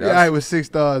 Be all That's- right with 6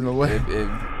 stars no way.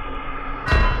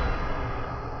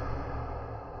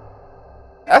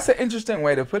 That's an interesting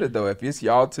way to put it, though. If it's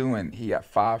y'all two and he got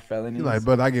 5 felonies, You like,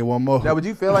 but I get one more. Now, would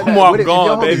you feel like Come that? on, What I'm if gone,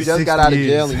 your homie baby. just got out of 60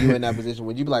 jail years. and you in that position?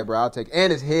 Would you be like, bro, I'll take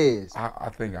and it's his? I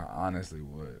think I honestly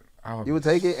would. I would You would be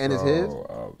take it and it's his? So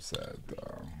upset,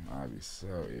 though. I'd be so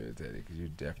irritated because you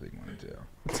definitely going to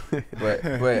jail.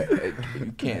 but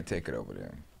you can't take it over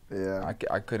them. Yeah.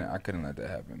 I couldn't let that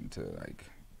happen to like.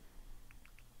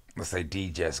 Let's say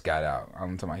D just got out.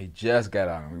 I'm talking about he just got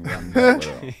out. And we running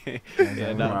with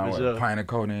Yeah, nah, for a sure. pint of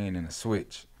codeine and a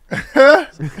switch.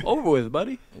 Over with,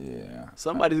 buddy. Yeah.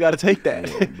 Somebody's got to take that.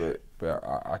 Yeah, but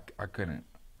I couldn't.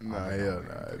 Nah, hell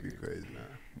nah, that'd be crazy.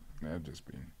 That'd just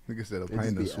be. Nigga said a It'd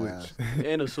paint just of be switch.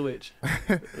 And a switch.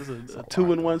 It's a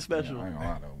 2-in-1 special. I ain't gonna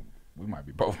lie though. We might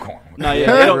be both going. With Nah, that.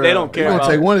 yeah, they don't You care gonna about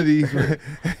take it. one of these?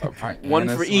 A pint One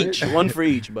and a for each. switch? One for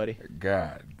each, buddy.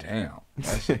 God damn.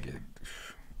 That shit get.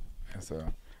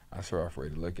 That's a rough way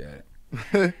to look at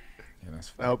it. Yeah,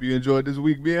 that's I hope you enjoyed this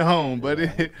week being home, buddy.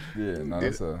 Yeah, no,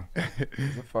 it's a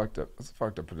fucked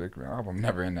up predicament. I hope I'm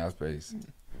never in that space.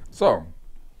 So,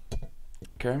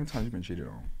 Carrie, how many times you been cheated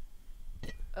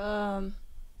on?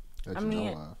 That I you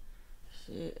mean- know of.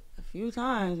 Shit, a few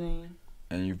times, man.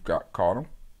 And you've got caught them?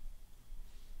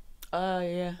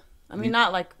 Yeah. I mean,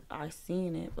 not like I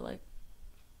seen it, but like.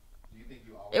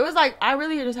 It was like I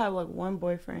really just had like one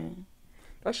boyfriend,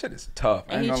 That shit is tough.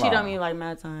 I and ain't he gonna cheated lie. on me like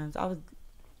mad times. I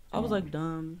was like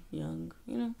dumb, young,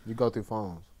 you know. You go through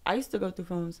phones. I used to go through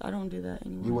phones. I don't do that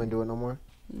anymore. You wouldn't do it no more?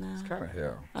 Nah, It's kind of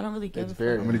hell. I don't really give It's a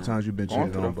very- fuck. How many times you been Going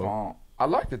cheated through on, the bro? phone. I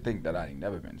like to think that I ain't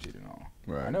never been cheated on.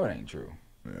 Right. I know it ain't true.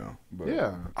 Yeah. But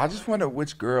Yeah. I just wonder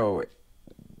which girl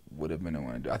would have been the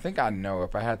one to do. I think I know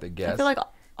if I had to guess. I feel like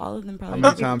all of them How probably.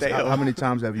 many times? Damn. How many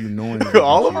times have you knowingly?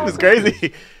 All of them is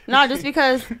crazy. No, just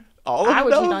because All of I them,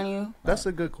 would cheat though? on you. That's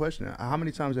a good question. How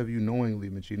many times have you knowingly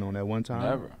been cheating on that one time?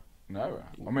 Never.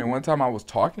 I mean, one time I was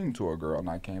talking to a girl and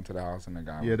I came to the house and the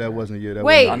guy. Yeah, was that there. wasn't. Yeah, that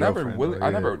Wait. wasn't I your never girlfriend, really. though, I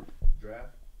yeah. never.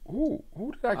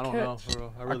 Who did I I catch? don't know, for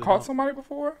real. I I really caught don't. somebody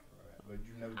before.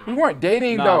 We weren't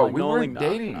dating Nah, though. like, We no, weren't like, nah,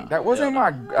 dating. nah. That wasn't my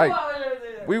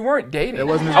like. We weren't dating. That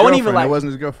wasn't his I wouldn't girlfriend. even, like- That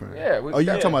wasn't his girlfriend. Yeah, Oh, you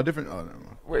yeah. talking about different? Oh, never mind.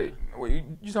 Wait,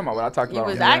 you talking about what I talked You about?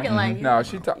 was on here? acting like No,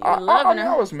 she. you I was loving mean,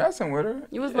 her. I was messing with her.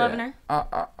 You was Yeah. loving her.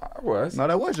 I was. No,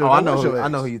 that was your. Oh, I that know was who- your I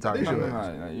ex. know who you talking That is No, your no,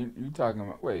 ex. no, you talking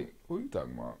about? Wait, who you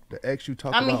talking about? The ex you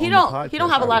talked I mean, about he on don't. the He don't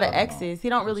have a podcast. lot of talking about? exes. He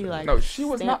don't really like. No, she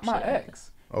was not my stamp shit.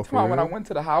 ex. Oh, Come on, for when I real? went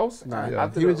to the house, Nah, yeah.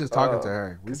 after He was the, just talking to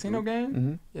her. casino game.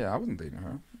 Mhm. Yeah, I wasn't dating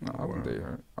her. No, I wasn't Word. dating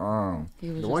her. He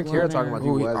was The just one Kara loving talking her. about,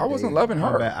 you was I wasn't dating. loving My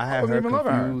her. bad. I had wasn't her even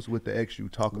loving her. confused with the ex you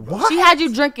talk about. She had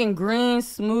you drinking green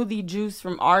smoothie juice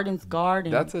from Arden's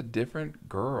Garden. That's a different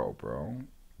girl, bro.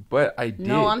 But I did.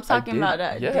 No, I'm I talking did- about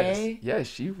that yes, day. Yes,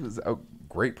 she was a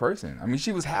great person. I mean,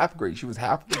 she was half great. She was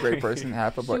half a great person,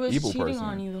 half of she an was evil cheating person.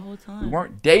 on you the whole time. We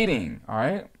weren't dating, all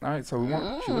right. So we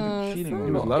weren't. She wasn't cheating on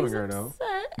He was me. loving her though.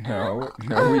 No,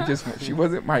 we just. She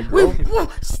wasn't my girl.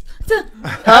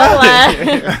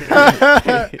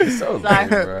 So Sorry, lame,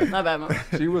 bro. my bad, mom.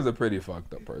 She was a pretty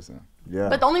fucked up person. Yeah.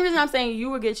 But the only reason I'm saying you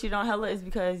would get cheated on hella is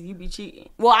because you be cheating.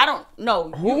 Well, I don't know.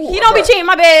 Who? He don't be Bruh. cheating.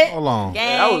 My bad. Hold on.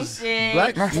 Gang That was shit.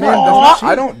 Black Man, men don't cheat.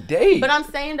 I don't date. But I'm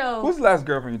saying though. Who's the last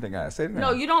girlfriend you think I had? Say the name.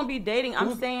 No, you don't be dating. I'm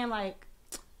Who's- saying like,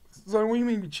 So what do you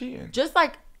mean you cheating? just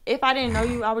like if I didn't know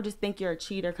you, I would just think you're a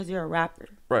cheater because you're a rapper.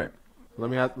 Right. Let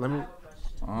me.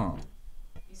 Oh.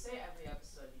 You say every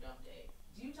episode you don't date.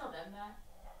 Do you tell them that?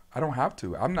 I don't have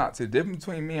to. I'm not. See, the difference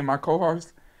between me and my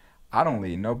co-host, I don't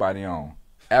lead nobody on.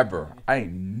 Ever. I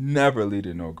ain't never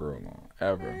leaded no girl on.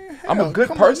 Ever. I'm a good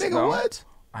Come person, on, nigga, though. what?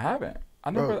 I haven't.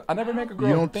 I Bro, never make a girl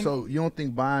You don't. think. So you don't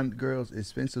think buying girls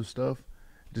expensive stuff?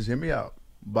 Just hear me out.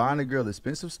 Buying a girl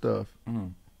expensive stuff,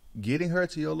 Mhm. getting her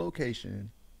to your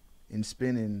location, and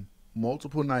spending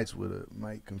multiple nights with her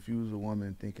might confuse a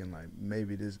woman thinking like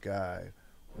maybe this guy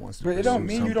wants to. But it don't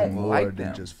pursue mean you don't something more like than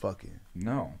them. just fucking.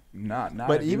 No, not.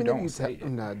 But if even you if don't you say tell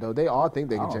it. nah, though, they all think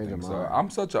they I can don't change their think so. mind. I'm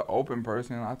such an open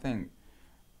person. I think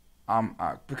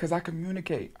because I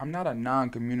communicate. I'm not a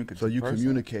non-communicative So you person.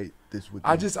 communicate this with.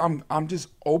 I'm just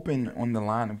open on the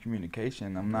line of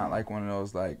communication. I'm not like one of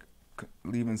those like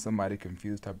leaving somebody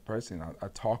confused type of person. I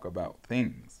talk about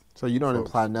things.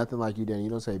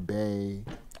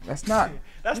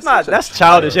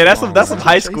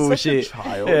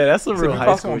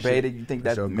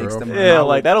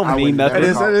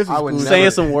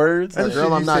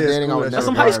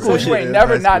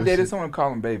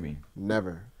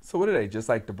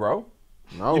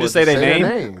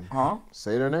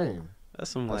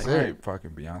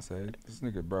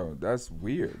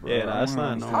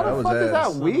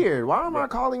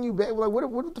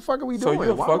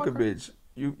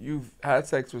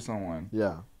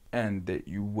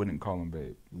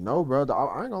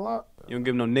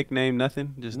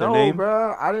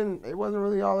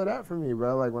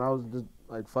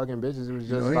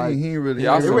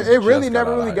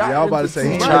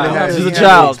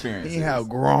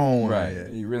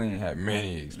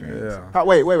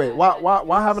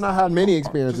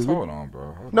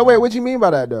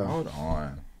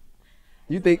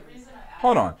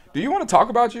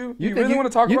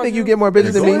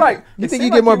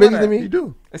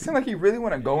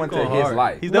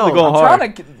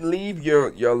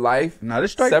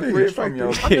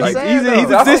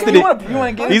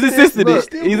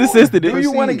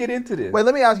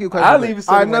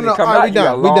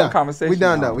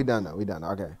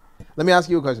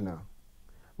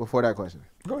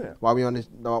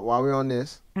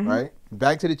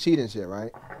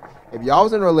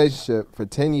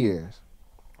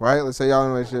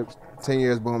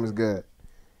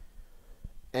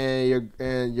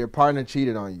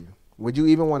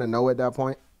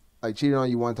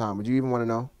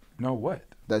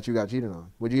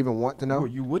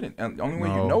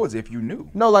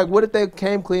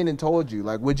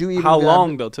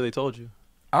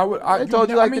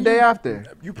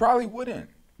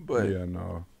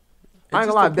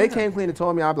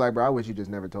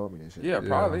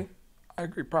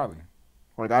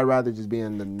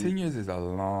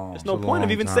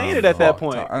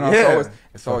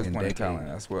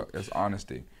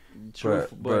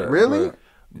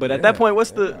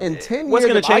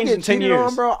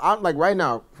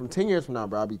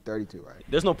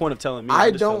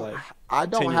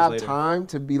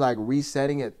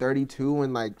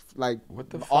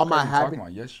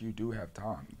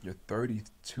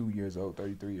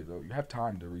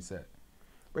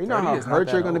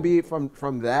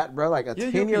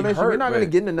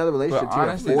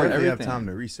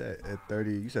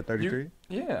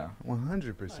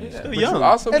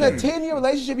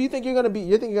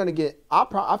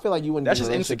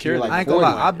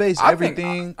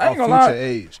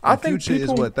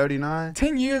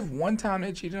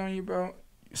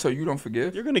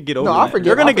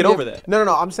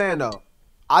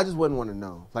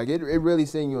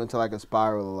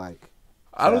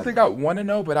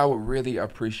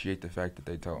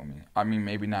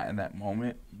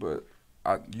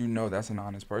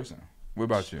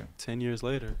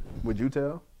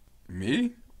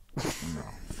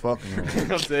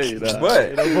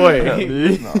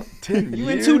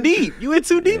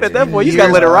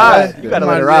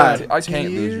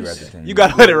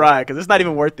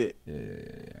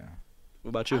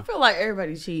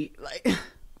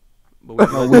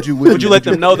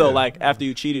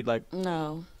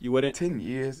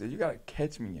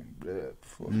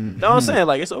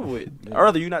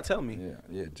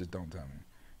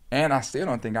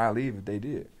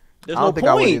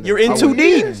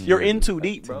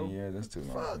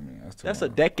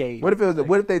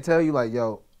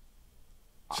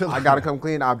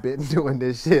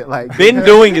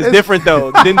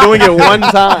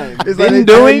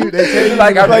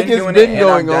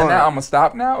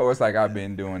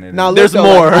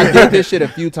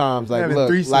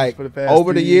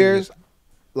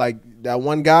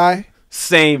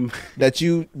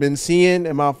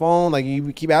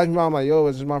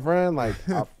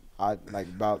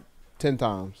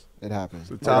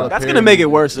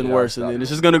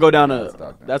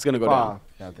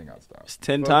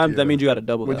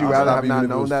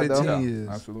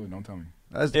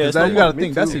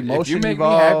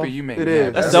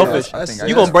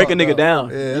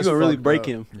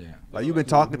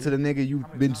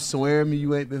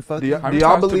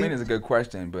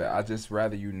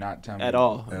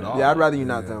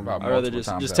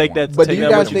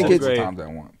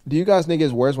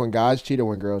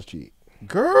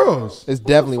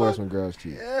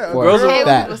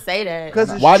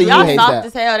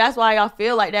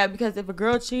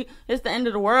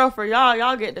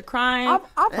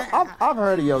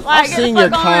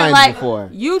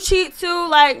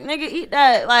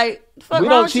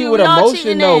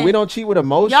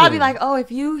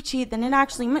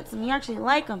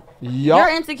 y'all.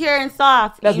 You're insecure and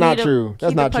soft. That's You not need to true.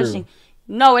 That's keep not it true. pushing.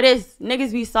 No, it is.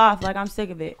 Niggas be soft. Like, I'm sick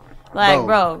of it. Like,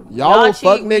 bro, y'all will cheat,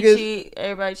 fuck we niggas. cheat,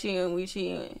 everybody cheating, we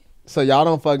cheating. So y'all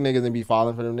don't fuck niggas and be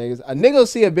falling for them niggas. A nigga will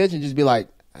see a bitch and just be like,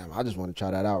 damn, I just want to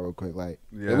try that out real quick. Like,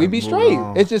 and we be move straight.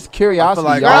 on. It's just curiosity.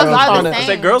 I feel like y'all girls are the tryna- same. I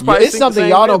said girls probably It's think the something same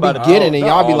y'all way don't be about it. getting, and Not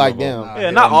y'all be all like, of them. damn. Yeah,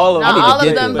 not all of Not them. need to all of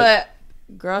get them, this.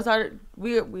 but girls are,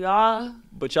 we all.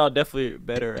 But y'all definitely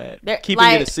better They're- at keeping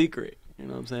like- it a secret. You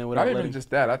know what I'm saying? Without Not even letting. just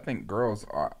that. I think girls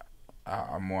are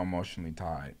more emotionally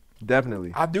tied.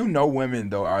 Definitely. I do know women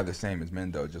though are the same as men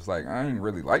though. Just like I ain't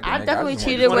really like. I that nigga. definitely just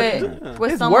want cheated this-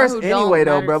 with It's someone worse who anyway, don't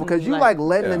though, matter bro, to because me, you like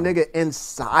letting a nigga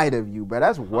inside of you, bro.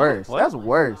 That's worse. What? That's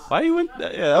worse. Why you went? Yeah,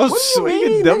 that was What do you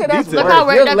sweet. mean, Dumb nigga? That's detail. Look how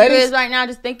Worse. worked Your up ladies- you is right now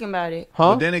just thinking about it.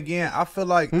 Huh? But then again, I feel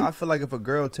like if a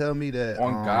girl tell me that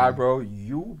On God, bro,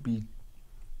 you be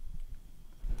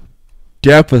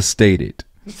devastated.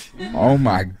 Oh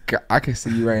my God, I can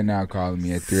see you right now calling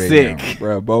me at 3 a.m. Sick.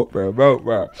 bro. Bro. I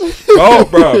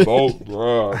will hold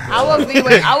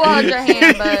your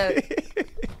hand,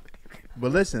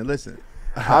 But listen.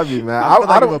 I'll be mad. I feel like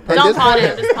I don't. if a but at don't this call point,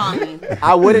 him. Just call me.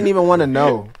 I wouldn't even want to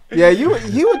know. Yeah, he would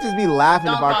just be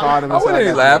laughing if Don't I call called him. I and said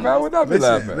wouldn't got laugh. you. I would not be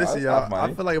laughing. Listen, That's not y'all. I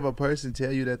funny. feel like if a person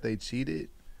tell you that they cheated,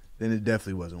 then it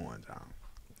definitely wasn't one time.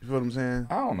 You feel what I'm saying?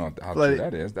 I don't know how Like, true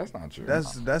that is. That's not true.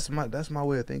 That's my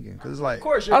way of thinking. Cause it's like, Of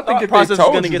course, I think if they process is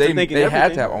told gonna you, get they, to thinking they had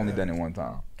everything. to have only done it one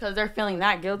time. Because they're feeling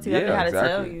that guilty that they had to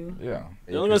tell you. Yeah.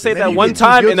 They're only gonna say it maybe that you one get too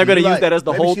time, and they're guilty. gonna You use that as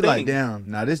the maybe whole she thing. Like, damn,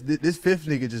 now this fifth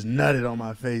nigga just nutted on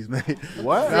my face, man.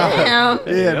 What? Damn.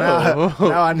 Yeah,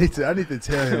 now I need to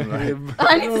tell him like,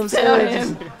 I need to tell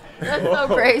him. That's so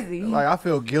crazy. like I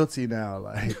feel guilty now.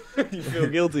 Like, You feel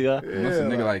guilty, huh? Unless a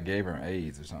nigga like gave her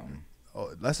AIDS or something.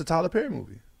 oh, that's a Tyler Perry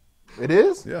movie. It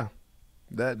is. Yeah.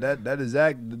 That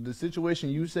exact the situation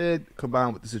you said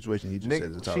combined with the situation he just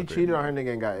said is a Tyler She Perry cheated movie. on her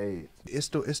nigga and got AIDS. It's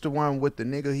the one with the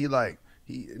nigga he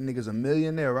nigga's a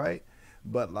millionaire, right?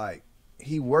 But like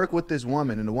he worked with this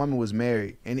woman and the woman was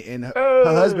married and her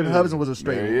husband was a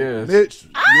straight There he is. Mitch.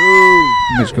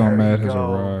 Mitch There Mad you has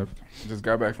go. arrived. Just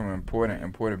got back from an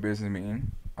important business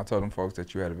meeting. I told them folks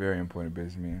that you had a very important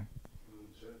business meeting.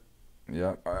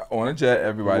 Yeah, on a jet,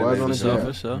 everybody. Was ladies on a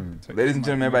and jet. gentlemen. For sure. Ladies and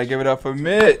gentlemen, everybody give it up for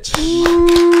Mitch.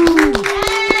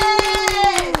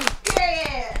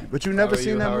 But you never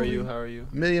seen that How are movie? you? How are you?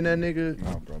 Millionaire nigga,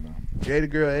 No, brother. gave the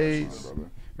girl No, AIDS, brother.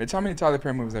 Mitch, how many Tyler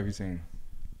Perry movies have you seen?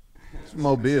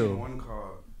 Mobile. One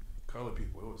called Color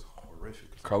People. It was horrific.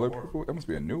 It's Color horrible. People? That must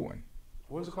be a new one.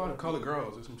 What is it called? Color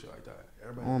Girls or some shit like that. I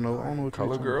Everybody. don't know what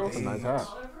Color you're talking Girls? about. Nice hat.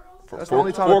 That's the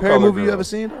only Tyler Perry movie you ever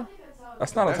seen, though?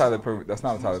 That's not a Tyler Perry. That's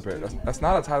not a Tyler Perry. That's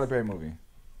not a Tyler Perry movie.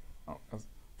 Oh,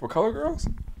 for Color Girls?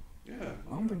 Yeah.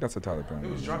 I don't think that's a Tyler Perry It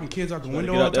was movie. dropping kids out the Let it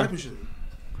window, get all out there. type of shit.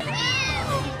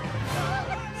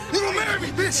 You gonna marry me,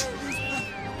 bitch?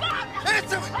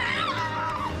 Answer me!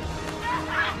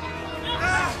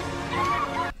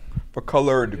 For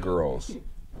Colored Girls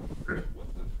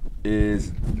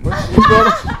is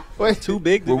Wait, Too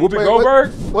big to with be. Whoopi Wait,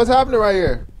 Goldberg. what's happening right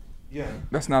here? Yeah.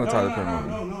 That's not a Tyler no, Perry no,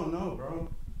 movie. no, bro.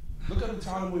 Look up the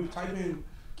Tyler movie. Type in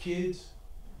kids.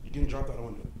 You're getting dropped out the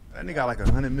window. That nigga got like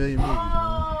 100 million movies,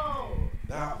 man.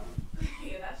 That one.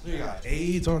 You got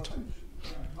AIDS, all type of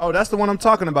shit. Oh, that's the one I'm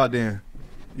talking about then.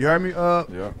 You heard me,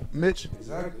 Yeah. Mitch?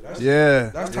 Exactly. That's, Yeah.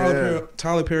 That's yeah.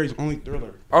 Tyler Perry's only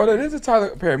thriller. Oh, that is a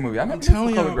Tyler Perry movie. I never I'm knew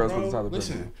telling Color you, Girls bro. was a Tyler Perry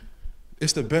Listen, movie.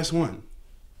 it's the best one.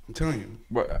 I'm telling you.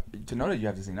 But to know that you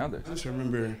have to see others. I just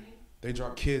remember they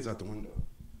dropped kids out the window.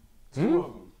 Hmm? Two of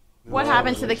them. What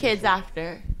happened to the kids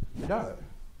after? They died.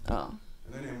 Oh.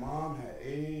 And then their mom had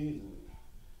AIDS and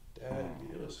dad.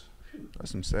 It was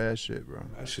That's some sad shit, bro.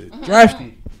 that shit.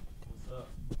 Drafty.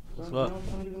 What's up?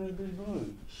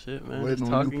 Shit, man. Waiting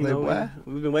Just on talking, you to you play know,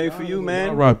 we've been waiting for you, I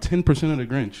man. robbed 10% of the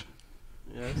Grinch.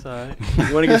 Yeah, that's all right.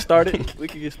 You want to get started? We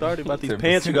can get started about these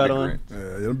pants you got on. Yeah,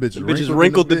 them bitches, Them bitches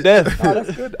wrinkled to death. Oh,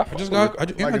 that's good. I just got. I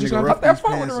Like just a nigga got. rough That's these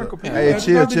fine with pants the up. wrinkle pants.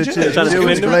 Hey, chill. Trying to It spin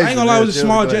was, it? I ain't gonna lie, it was a Chill,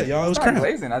 small chill. jet, y'all. It was It's not cramped.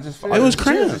 glazing. I just. It was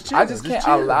cramped. I just can't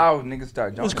allow niggas to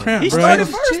start It was jumping. cramped, He bro. started It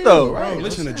was first, though. Bro,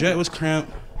 listen, the jet was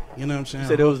cramped. You know what I'm saying?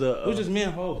 Said it was It was a. just me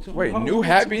and Ho. Wait, new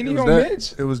hat beanie on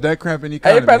Mitch? It was that cramping.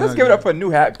 Hey, bro, let's give it up for new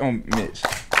hat on Mitch.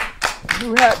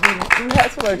 New hat beanie. New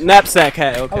hat selection. knapsack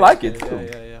hat. Okay. I like it, too.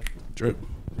 Yeah. Drip.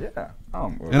 Yeah.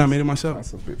 And I made it myself.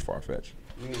 That's a bit far fetched.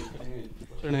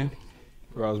 What's her name?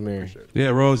 Rosemary. Yeah,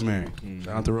 Rosemary.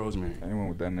 Shout out to Rosemary. Anyone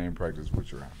with that name practice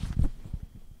with your house.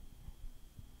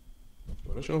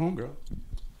 Well, that's your homegirl.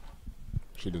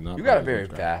 She does not. You got a very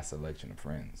vast selection of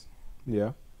friends.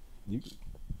 Yeah.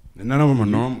 And none of them are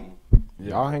normal.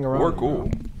 Y'all hang around. We're cool.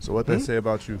 So what they say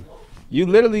about you? You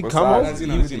literally come Besides- on.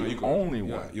 He was the only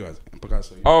one. You guys,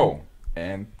 Picasso. Oh,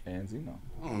 and Zeno.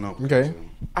 I don't know. Okay.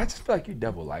 I just feel like you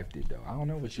double lifed it though. I don't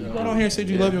know what you. You got on here and said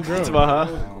you love your girl. It's about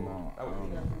her. I don't know.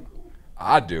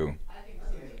 I do.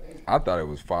 I thought it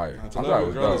was fire. I To thought love it your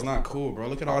was girl is dope. not cool, bro.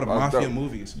 Look at all the That's mafia dope.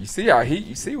 movies. You see how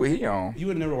you see what he on. You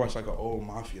would never watch like an old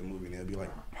mafia movie and they'd be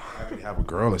like happy to have a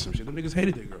girl or some shit. Them niggas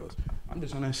hated their girls. I'm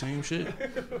just on that same shit.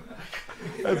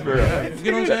 That's very.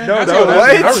 You know what I'm saying? No, That's no, all-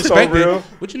 I that's respect so real. it.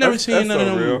 But you never That's seen none so of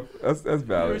them. real. That's You never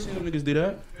valid. seen them niggas do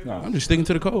that? No. I'm just sticking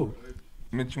to the code.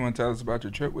 Mitch, you want to tell us about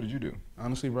your trip? What did you do?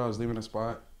 Honestly, bro, I was leaving a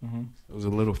spot. Mm-hmm. It was a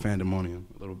little fandemonium,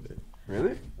 a little bit.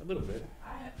 Really? A little bit.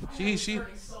 She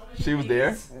was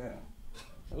there. Yeah.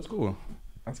 It was cool.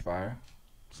 That's fire.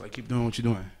 It's like keep doing what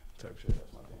you're doing. Type shit.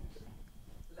 That's my thing.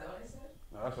 Is that what I said?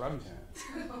 No, that's what I'm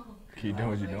saying. Keep doing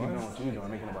what you're Keep doing. doing what you're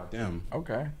doing, making it about them.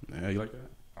 Okay. Yeah, you like that?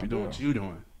 I Keep doing do. what you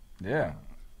doing. Yeah.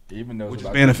 Even though Which it's is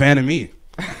about being a fan of me.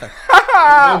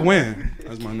 You'll win.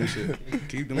 That's my new shit.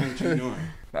 Keep doing what you're doing.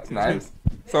 That's nice.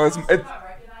 So it's Also, it's got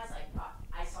recognized, like,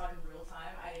 I saw it in real time.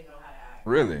 I didn't know how to act.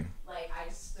 really Like, I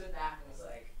just stood back and was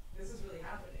like, this is really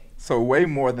happening. so way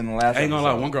more than the last. I ain't gonna lie,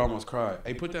 episode. one girl almost cried.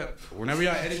 Hey, put that, whenever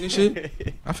y'all edit this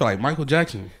shit, I feel like Michael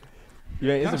Jackson.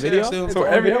 Yeah, it's Can a I say video. that still? So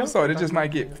every episode, it just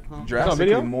might get drastically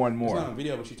video? more and It's not more. a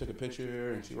video, but she took a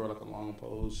picture and she wrote like a long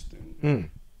post and,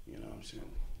 Hmm. you know what I'm saying?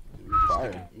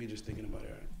 Fire. Me just thinking about it.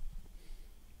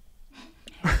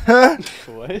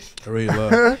 What? I really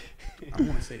love I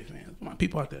want to say it, man. My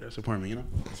people out there that support me, you know?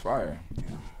 It's fire.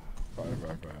 Fire.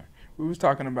 We was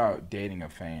talking about dating a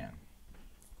fan.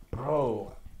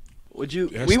 Bro, would you?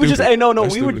 That's we were just. stupid. Hey, no.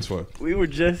 That's We stupid were. as fuck. We were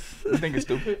just. You think it's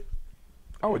stupid?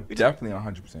 I would definitely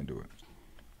 100% do it.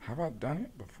 Have I done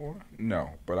it before? No,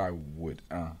 but I would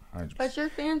 100%. But your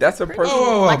fans. That's a are personal. crazy.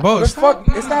 Whoa, Like, Bo, But fuck,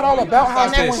 it's not all about how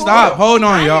And they're someone cool. Stop. Hold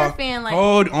on, I'm your y'all. fan, like-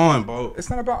 Hold on, Bo. It's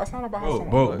not about how Bo, someone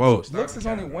Bo, looks. Bo, stop Looks is the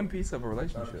only cap. one piece of a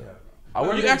relationship. I Are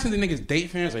would you asking the niggas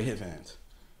date fans or hit fans?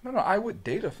 No, I would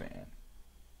date a fan.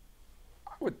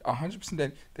 I would 100%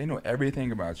 date. They know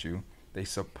everything about you. They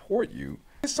support you.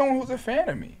 It's someone who's a fan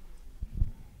of me.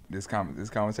 This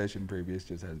conversation previous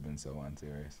just has been so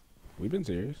unserious. We've been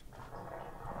serious.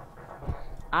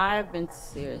 I've been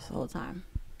serious the whole time.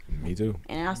 Me too.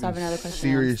 And I also have another question.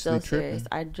 Seriously I'm still tripping. serious.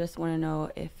 I just want to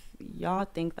know if y'all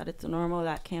think that it's normal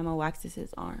that Camo waxes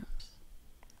his arms.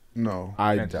 No.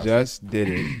 I Fantastic. just did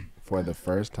it for the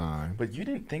first time. But you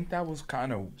didn't think that was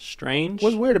kind of Strange.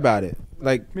 What's weird about it?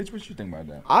 Like, Mitch? What you think about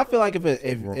that? I feel like if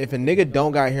a nigga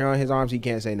don't got hair on his arms, he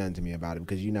can't say nothing to me about it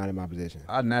because you're not in my position.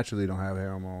 I naturally don't have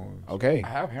hair on my arms. Okay. I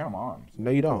have hair on my arms.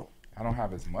 No, you don't. I don't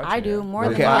have as much. I do hair. more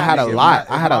Okay, than I mine. had a If lot.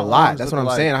 my- I had if a my lot. arms That's what look I'm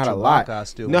like saying. I had a lot. Chewbacca, I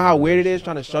still You know how wouldn't weird it do is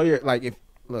trying to show your like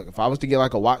if I was to get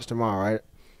like a watch tomorrow, right?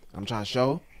 I'm trying to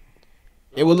show.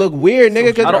 It would look weird, nigga.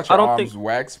 You Cause got I your don't arms think-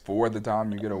 waxed for the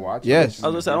time you get a watch. Yes. I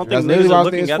was gonna say, I don't That's think literally niggas what I are was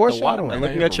looking thinking at it's the for, watch. shadowing. They're And then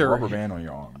looking you at put a your. rubber band on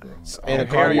your arm, bro. and a Hair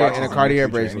Cartier watches and a in Cartier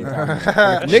the future bracelet.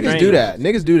 anytime. Niggas do that.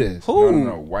 Niggas do this.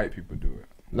 No, white people do it.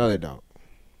 No, they don't.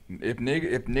 If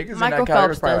niggas in Michael that category,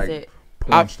 Phelps it's probably does like it.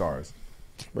 porn stars.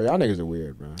 Bro, y'all niggas are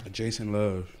weird, bro. Jason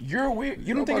Love. You're weird.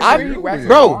 You don't think it's I, weird? You wax your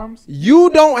bro, arms? you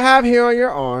don't have hair on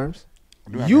your arms.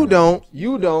 I do have You hair on my don't. arms.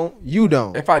 You don't. You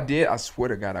don't. If I did, I swear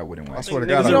to God, I wouldn't wax. I swear to Niggas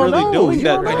God, are I don't really know. doing You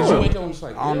that. don't Like, know. did you wake up and was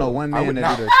like, I don't know one I man would that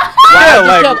not. do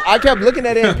that Yeah, I kept looking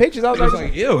at it in pictures. I was I was like,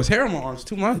 like, ew, his hair on my arms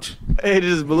too much. It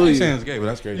just blew I'm you. saying it's gay, but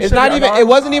that's crazy. it's shave not your even. It underarms?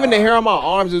 wasn't even the hair on my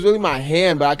arms. It was really my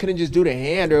hand, but I couldn't just do the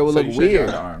hand or it would So look you shave your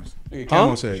weird. underarms. Nigga, Huh?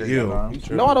 Camo said, Shave your ew. arms. You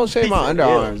tripping. No, I don't shave my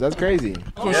underarms. That's crazy.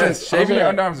 Yes, shaving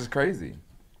your underarms is crazy.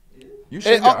 You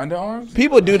shave It- your underarms?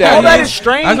 People do All that. that man. is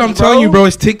strange. That's what I'm telling you, bro.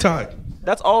 It's TikTok.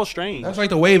 That's all strange. That's like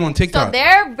the wave on So TikTok.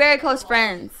 they're very close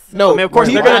friends. No, I mean, of course,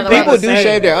 people, they're gonna people think do the same.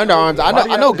 shave their underarms. I Why know. do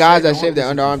you I know have to guys that your shave their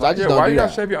arms underarms. I just Yeah, don't why do you gotta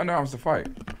that. shave your underarms to fight?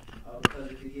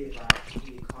 Because if you get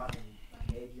caught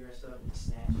in headgear and stuff and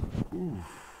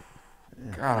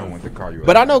snatch. God, I want to call you.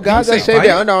 But I know guys You that say shave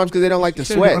their fight? underarms because they don't like to You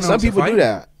shave sweat. your Some underarms to people do fight?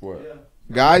 that. What?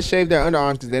 Guys shave their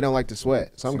underarms because they don't like to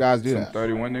sweat. Some guys do Some that.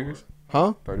 31 niggas?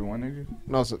 Huh? 31 niggas?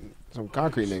 No, some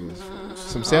concrete niggas.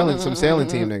 Some sailing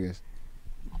team niggas.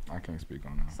 I can't speak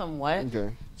on that. Some what?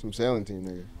 Okay, some sailing team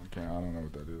niggas. I don't know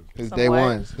what that is. His Some day what?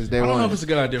 ones. His day I don't know if ones. it's a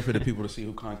good idea for the people to see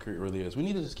who Concrete really is. We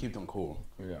need to just keep them cool.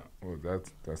 Yeah, well,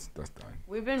 that's done.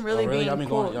 We've been really, Oh, really? being Y'all been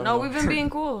cool. going- y'all No, been we've been being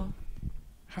cool.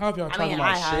 How have y'all I talking mean,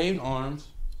 about I have. shaved arms?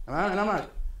 And I'm not.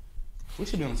 We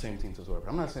should be on the same team to sort.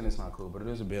 I'm not saying it's not cool, but it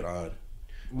is a bit odd.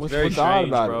 What's very what's odd strange,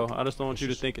 about bro. it? I just don't want you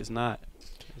to think it's not.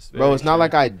 Bro, it's not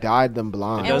like I dyed them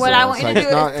blonde. And does what it. I want you to do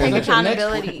It's not- is take it's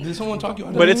accountability. Did someone talk you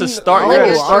out But it's a start. No, You're a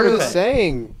I'm starter just pack.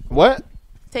 saying. What?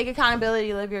 Take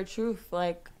accountability. Live your truth.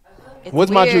 Like, It's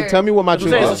What's my truth? weird. Tell me what my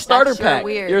truth It's a is. starter That's your pack.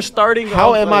 weird. You're starting.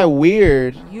 How off, am like, I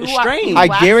weird? It's strange. I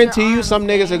wax your guarantee you, arms, some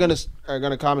niggas man. are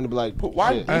gonna comment and be like,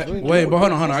 Why? shit. Wait, but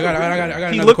hold on. I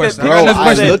got He another looked question. at- I got Bro, another I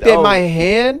question. looked at Oh. my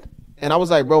hand and I was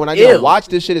like, bro, when I get to Ew. watch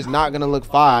this shit, it's not gonna look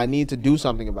fine. I need to do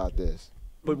something about this.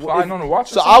 But Flying on the watch.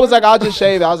 So I was like, I'll just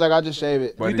shave it. I was like, I'll just shave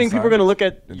it. do you think people are gonna look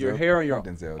at your Denzel- hair on your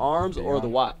Denzel- arms or the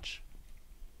Denzel. watch?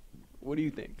 What do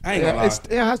you think? I ain't gonna lie.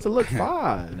 It has to look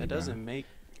fine. That doesn't make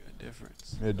a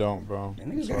difference. It don't, bro.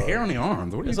 Man, niggas got hair on their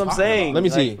arms. What are you That's what I'm talking saying. about? Let me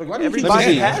see. Like, why do you keep Everybody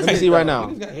saying has that? Let me see right now.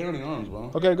 Niggas got hair on their arms,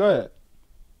 bro. Okay, go ahead.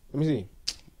 Let me see.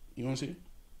 You want to see?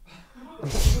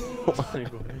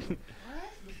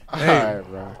 All right,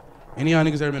 bro. Any of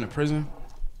y'all niggas ever been to prison?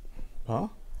 Huh?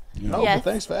 No. Yes. But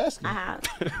thanks for asking. I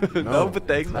have. No, but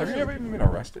thanks. Have you ever even been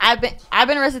arrested? I've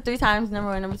been arrested 3 times.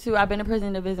 Number 1, number 2. I've been to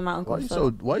prison to visit my uncle.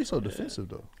 Why you so defensive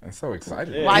though? I'm so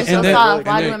excited. Yeah. Why you so And then- soft?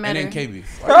 Why and do then- it matter? And then KB. You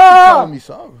calling me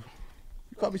soft?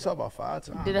 You called me soft about 5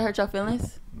 times. Did it hurt your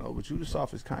feelings? No, but you the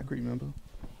softest concrete member.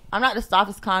 I'm not the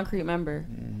softest concrete member.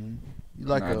 You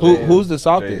like Nah, a Who's the you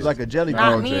softest? like a jelly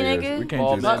Not bean. me, Jay is. nigga. We can't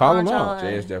Ball just back. Call him Fuck out.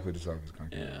 Jay is definitely the softest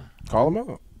concrete. Yeah. Call him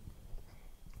out.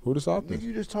 Who the Nigga, softest?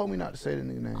 you just told me not to say the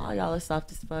nigga name. All y'all is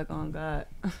soft as fuck on God.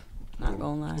 Not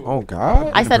gonna lie. Oh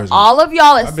God. I to said prison. all of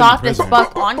y'all is I've been to soft as prison.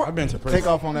 fuck on. I've been to prison. Take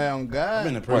off on that on God. I've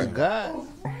been to prison. God.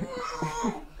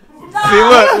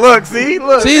 See,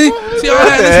 look, see. See all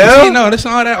that? the Listen, hell? see, no, that's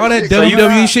all that So you-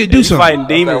 WWE shit. Do You something. fighting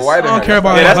demons. I don't care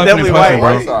about Yeah, that's all definitely huffing and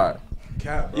white. puffing, White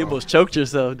bro. side. You almost choked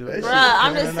yourself, dude. Bruh,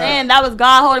 I'm just saying that was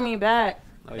God holding me back.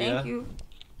 Oh, Thank yeah? you.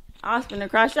 I was finna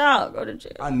crash out. Go to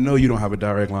jail. I know you don't have a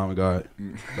direct line with God.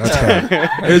 That's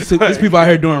cap. There's people out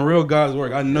here doing real God's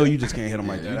work. I know you just can't hit them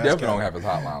like that. You That's definitely cap. don't have his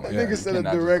hotline like Nigga that. said You a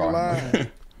cannot just direct call him.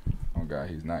 line. Oh God,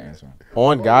 he's not answering.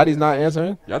 On God, he's not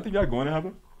answering. Y'all think y'all going to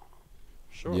heaven?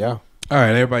 Sure. Yeah. All right,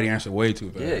 everybody answered way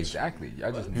too fast. Yeah, exactly.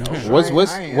 Y'all just know. What's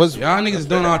Y'all niggas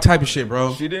doing all type of shit,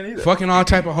 bro. She didn't either. Fucking all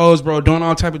type of hoes, bro. Doing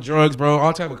all type of drugs, bro.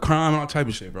 All type of crime, all type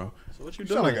of shit, bro. So what you You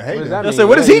doing? sound like a What hater. does that I mean? said,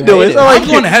 what is he You doing? hate It's it. not like I'm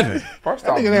going to heaven. First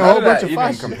That off, nigga none ain't a whole of bunch that of even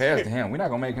fine shit. compares to him. We're not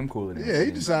gonna make him cooler than Yeah, him.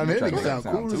 he just sound- that Try nigga to sound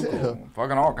cool too as hell.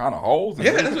 Fucking all kind of holes. and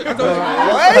Yeah, shit. that's what I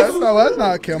thought. That's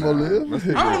not Campbell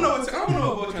live. I don't know what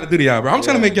I'm trying to do to y'all, bro. I'm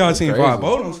trying to make y'all seem Crazy. vibe.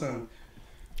 Hold on, son.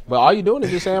 But all you doing is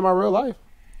just saying my real life.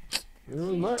 You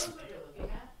know what?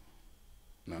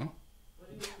 No.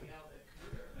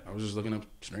 I was just looking up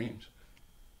streams.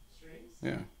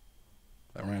 Yeah.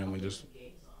 I randomly just.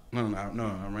 No. I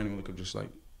randomly look up just like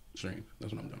streams.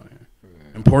 That's what I'm doing here.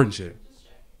 Important shit.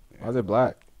 Why is it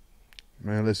black?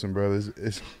 Man, listen, bro.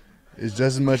 It's just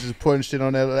as much as important shit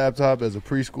on that laptop as a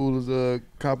preschooler's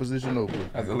composition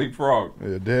notebook. That's a leapfrog.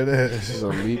 Yeah, dead This is ass. a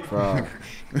leapfrog.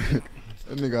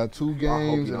 That nigga got 2 I hope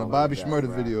games you and a don't Bobby like that, Shmurda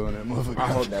bro. video on that motherfucker. I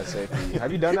hope that's safe for you.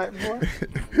 Have you done that before?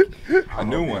 A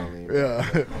new one.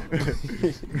 Yeah.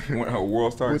 A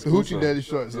World Star With the exclusive. Hoochie Daddy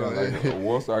shorts Yeah, on. like a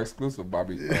World Star exclusive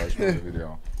Bobby Shmurda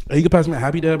video. Hey, you can pass me a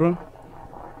happy dad, bro.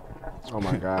 Oh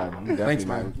my God. You Thanks, definitely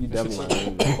man. You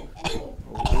definitely.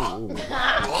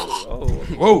 Oh,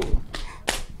 Whoa.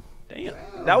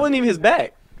 damn. That wasn't even his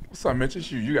back. What's up, Mitch?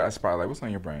 It's you. You got a spotlight. What's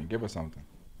on your brain? Give us something.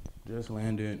 Just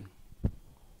landed.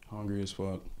 Hungry as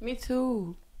fuck. Me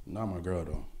too. Not my girl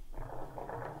though.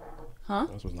 Huh?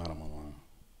 That's what's not on my mind.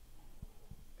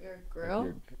 You're a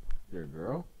girl? You're a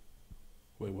girl?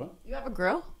 Wait, what? You have a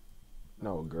girl?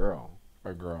 No, a girl.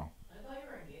 A girl.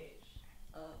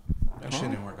 That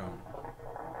shit didn't work out.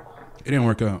 It didn't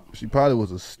work out. She probably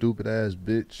was a stupid ass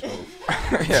bitch.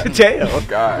 Damn. Oh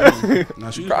God. Nah,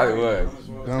 she Probably was.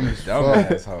 Dumb as Dumb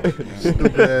fuck. asshole.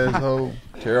 Stupid asshole.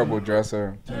 Terrible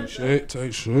dresser.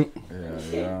 Take shit.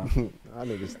 Yeah. I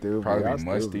nigga stupid. Probably Y'all be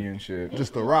musty stupid. and shit.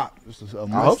 Just a rock. Just a I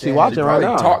hope she mustache. watching She right probably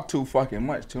now. talk too fucking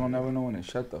much too. Don't never know when to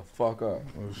shut the fuck up.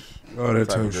 Oh, that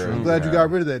Type of take girl. I'm shit. glad you got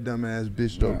rid of that dumb ass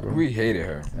bitch though, Yeah, bro. we hated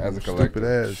her as a Stupid collective.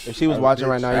 ass. If she was As a watching bitch.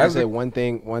 right now, you As could a- say one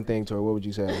thing to her. What would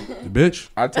you say? The bitch.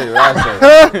 I tell you what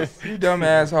I say. You dumb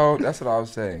asshole. That's what I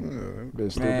was saying.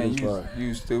 Bitch, stupid Man, as fuck.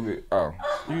 you stupid. Oh,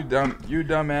 you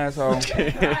dumb asshole.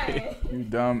 You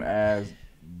dumb ass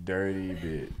dirty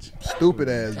bitch. Stupid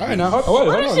ass. All right, now. bitch. Hold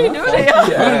on. She doing it?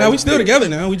 Hold on, now we still together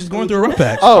now. We just going through a rough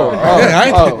patch. Oh, Yeah,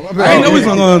 I ain't know we was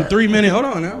gonna go 3 minutes. Hold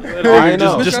on now. I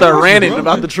know. Just start ranting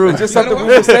about the truth. Just something we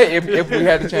would say if we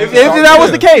had the chance. If to talk that to was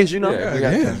her. the case, you know. Yeah, if we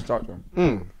had the Yeah. chance to talk to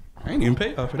her. I ain't even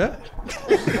paid off for that.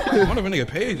 What if a nigga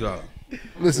paid y'all?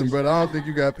 Listen, brother, I don't think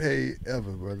you got paid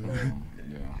ever, brother.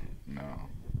 Yeah, no.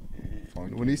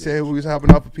 When he said we was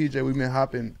hopping off of PJ, we meant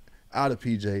hopping out of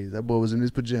PJs. That boy was in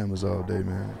his pajamas all day,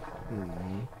 man.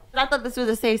 I thought this was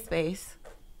a safe space.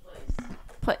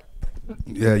 Play.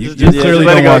 Yeah, you Just clearly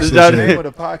let it don't go. watch Just this jot it The shit. name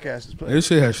of the podcast is playing. This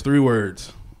shit has 3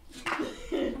 words.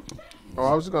 Oh,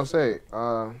 I was just gonna say,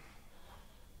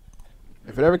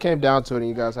 If it ever came down to it and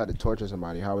you guys had to torture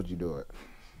somebody, how would you do it?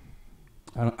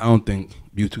 I don't think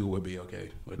you two would be okay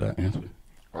with that answer.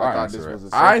 I thought this was a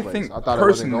safe I place. think I thought it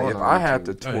wasn't personally, going if on I had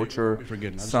to YouTube. torture You're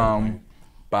forgetting. I just wanna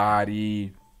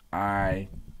somebody, I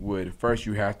would first.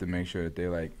 You have to make sure that they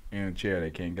like in a chair they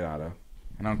can't get out of,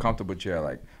 an uncomfortable chair.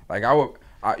 Like I would.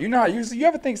 You know how you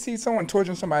ever see someone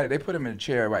torturing somebody? They put them in a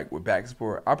chair like with back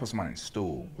support. I put somebody in a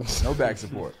stool, no back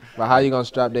support. But how you gonna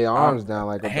strap their arms down?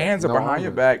 Like Hands are no behind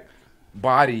your arms? back.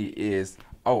 Body is.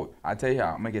 Oh, I tell you how.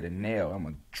 I'm gonna get a nail. I'm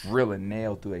gonna drill a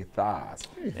nail through their thighs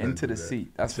into the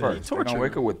seat. That's first. They're gonna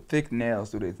wake up with thick nails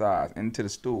through their thighs into the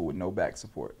stool with no back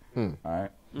support. All right.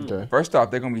 Okay. First off,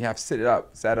 they're gonna have sat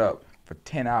up for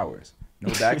 10 hours,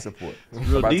 no back support.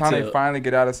 So by the time they finally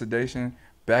get out of sedation,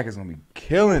 back is gonna be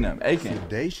killing them, aching.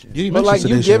 Sedation. But like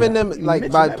you giving them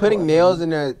like by putting nails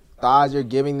in their thighs, you're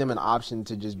giving them an option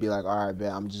to just be like, all right,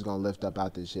 man, I'm just gonna lift up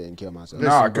out this shit and kill myself.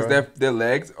 No, because their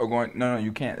legs are going. No,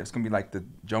 you can't. It's gonna be like the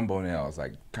jumbo nails,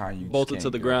 like kind you bolted just to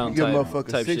the can't ground. You give Type, motherfucker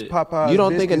type 6 shit. Popeyes. You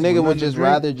don't think a biscuits nigga with would just nothing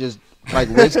to rather just like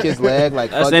risk his leg? Like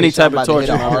That's fuck any this shit, type of I'm about to hit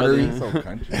torture, an my artery. brother. So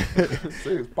country.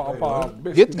 Six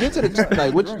Popeye Get to the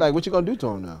like what you gonna do to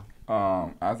him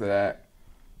now? After that,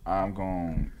 I'm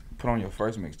gonna put on your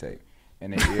first mixtape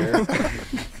in the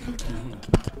ear.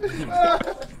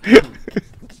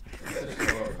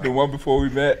 The one before we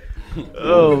met.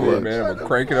 Oh, Man, I'm gonna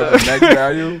crank it up the next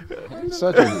value.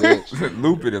 Such a bitch.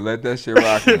 Loop it and let that shit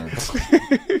rock. Man.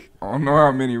 I don't know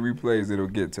how many replays it'll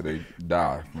get till they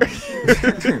die.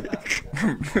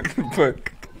 But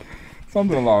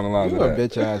something along the lines You of a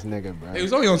that. bitch ass nigga, bro. It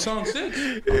was only on song 6.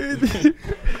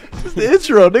 it's the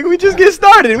intro, nigga. We just get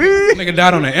started. Nigga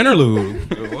died on the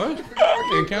interlude. What?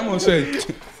 And Camo said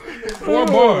 4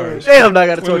 bars. Damn, I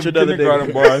gotta One of torture them another kindergarten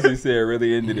nigga. bars he said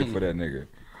really ended it for that nigga.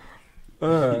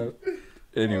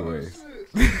 Anyways.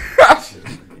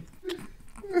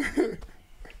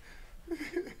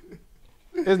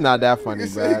 It's not that funny,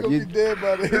 bro. You,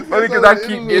 It's funny because I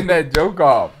keep getting that joke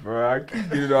off, bro. I keep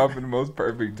getting it off in the most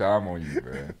perfect time on you,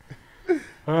 bro.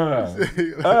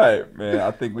 All right, man.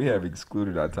 I think we have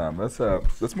excluded our time. Let's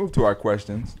move to our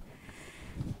questions.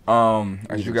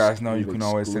 As you guys know, you can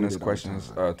always send us questions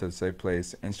to the safe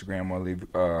place, Instagram, or leave.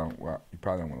 Well, you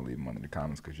probably don't want to leave them under the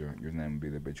comments because your name will be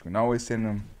there, but you can always send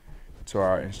them to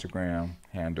our Instagram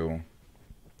handle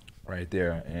right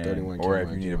there, and or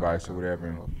if you need advice or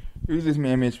whatever. It was just me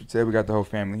and Mitch. Said we got the whole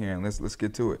family here, and let's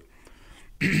get to it.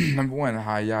 Number one,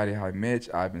 hi Yachty, hi Mitch.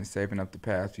 I've been saving up the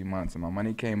past few months, and my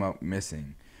money came up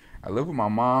missing. I live with my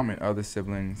mom and other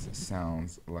siblings.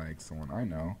 Sounds like someone I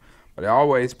know. But I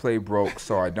always play broke,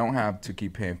 so I don't have to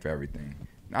keep paying for everything.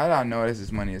 Now that I notice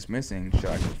this money is missing, should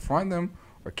I confront them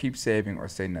or keep saving or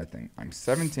say nothing? I'm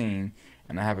 17,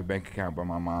 and I have a bank account, but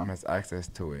my mom has access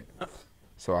to it.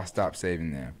 So I stopped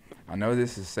saving there. I know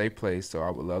this is a safe place, so I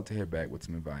would love to hear back with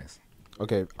some advice.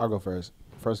 okay, I'll go first.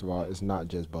 First of all, it's not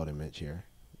just Bo and Mitch here.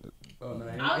 Oh,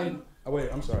 no.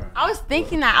 Wait, I'm sorry. I was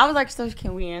thinking that. I was like, so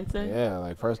can we answer? Yeah,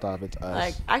 like first off, it's us.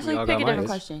 Like, actually, all pick got a different mics.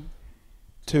 question.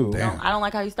 Two. Damn. I don't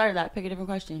like how you started that. Pick a different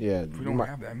question. Yeah, We don't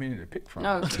have that many to pick from.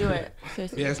 No, do it.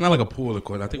 Seriously. Yeah, it's not like a pool of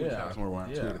questions. I think we got somewhere around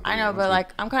 2 to 3. I know, but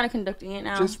like, I'm kind of conducting it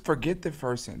now. Just forget the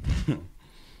first sentence.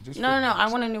 No. I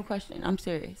want a new question. I'm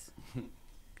serious.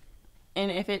 And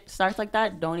if it starts like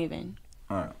that, don't even.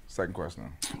 All right, second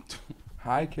question.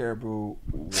 Hi, Caribou.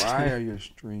 Why are your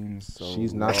streams so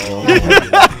She's not low?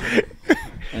 the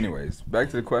Anyways, back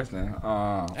to the question. First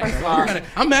of all,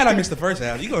 I'm mad I missed the first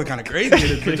half. You going kind of crazy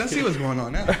with this bitch. I see what's going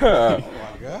on now. Oh,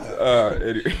 my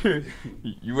God.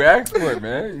 You asked for it,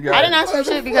 man. You got I didn't ask for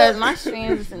shit because my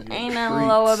streams ain't nothing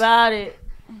low about it.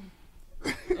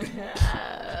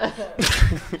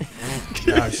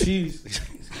 God, she's...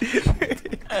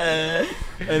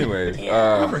 Anyways,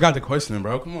 I forgot the question,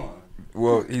 bro. Come on.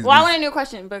 well, I want a new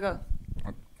question, but go.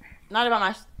 Not about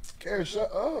my. Carrie,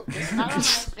 shut up. Not about my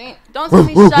stream. Don't tell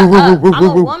me shut up. I'm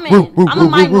a woman. I'm a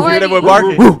minority. Hear that boy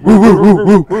barking?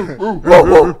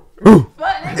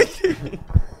 But nigga,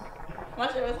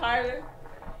 my shit was harder.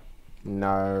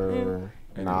 No.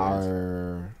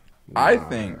 I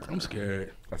think I'm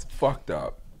scared. that's fucked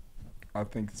up. I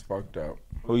think it's fucked up.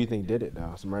 Who you think did it though?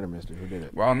 It's a murder mystery. Who did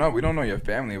it? Well, no, we don't know your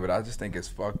family, but I just think it's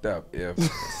fucked up if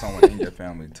someone in your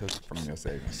family took from your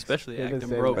savings. Especially Yeah, acting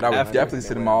they broke. But I would after. definitely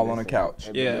sit them all on the couch.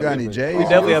 Yeah. You got any J's? We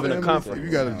definitely having a conference. If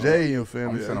you got a J in your family,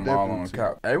 I'm that's sitting them all on the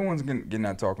definitely- couch. Everyone's getting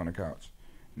that talk on the couch.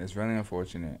 And it's really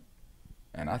unfortunate.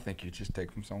 And I think you just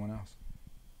take from someone else.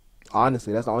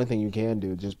 Honestly, that's the only thing you can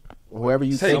do. Just whoever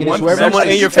you Take take, one- whoever Someone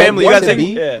in your take family, you one gotta to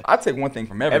take. be. Yeah. I take one thing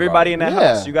from everybody. Everybody in that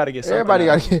Yeah. house, you gotta get something. Everybody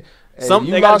out. got to get. Hey,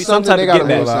 There gotta be some type of get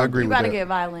back. I agree You with gotta that. get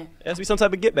violent. There has to be some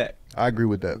type of get back. I agree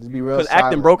with that. Just be real. Because acting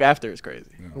silent. broke after is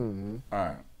crazy. All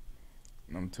right.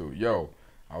 Number 2. Yo,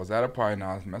 I was at a party and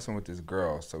I was messing with this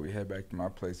girl, so we head back to my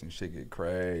place and shit get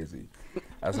crazy.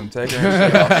 As I'm taking her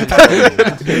shit off, I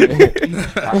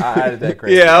added that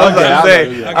crazy. Yeah,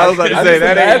 I was about to say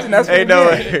that ain't no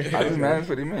way. I just managed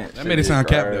what he meant. That made it sound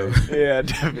cap though. Yeah,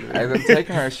 definitely. As I'm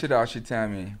taking her shit off, she tell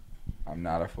me, I'm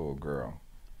not a full girl.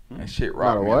 And shit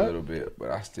rocked me a little bit,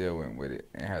 but I still went with it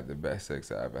and had the best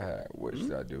sex I ever had. What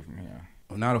should I do from here?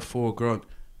 Well, not a full girl.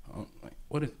 Like,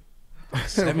 what is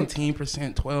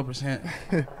 17%,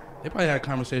 12%? They probably had a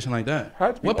conversation like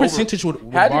that. What percentage would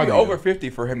had to bother be you? over 50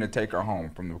 for him to take her home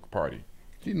from the party.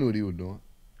 He knew what he was doing.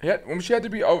 She had to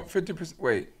be over 50%.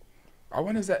 Wait, I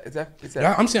wonder is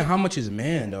that? I'm saying how much is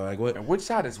man though? Like what? And which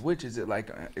side is which? Is it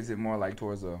like? Is it more like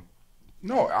towards a?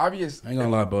 No, obvious. I ain't gonna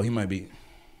lie, bro. He might be.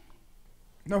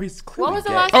 No, he's clearly What was the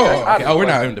gay. last Oh, okay. Oh, we're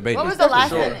not even debating. What was this. the last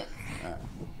sentence?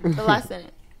 The last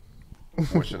sentence.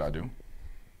 What should I do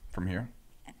from here?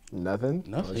 Nothing.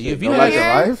 Nothing. Shit, If you you like like your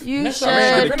life, You I should. mean, The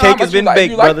depending on cake how has much been you like,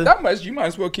 baked, you like brother. that much, you might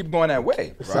as well keep going that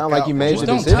way. sound like you made the Just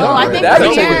don't decision. tell I her. think That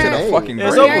from take it to here, the fucking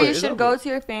It's grave. over. you It's should over. go to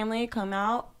your family, come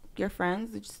out, your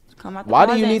friends, just come out. The Why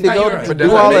do you closet need to and go start to But do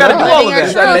does all that of make- living that? your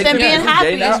does that truth make and him being gay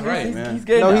happy. now? That's right, man. He's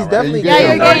gay No, now, he's right? definitely Yeah, gay.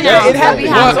 you're No, gay now. he's Happy, gay.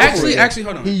 happy. Well, actually,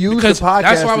 hold on. He used Because the podcast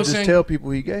that's why I to was just saying. tell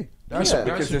people he gay. That's Yeah.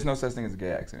 Because there's no such thing as a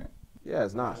gay accident. Yeah,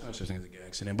 it's not. no such thing as a gay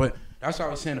accident. But that's why I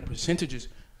was saying the percentages,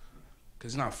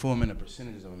 because it's not forming the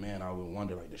percentages of a man. I would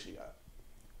wonder like this shit got.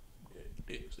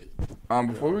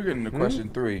 Before we get into question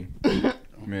 3,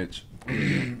 Mitch,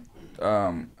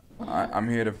 I'm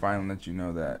here to finally let you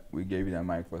know that we gave you that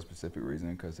mic for a specific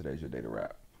reason because today's your day to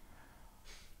rap.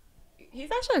 He's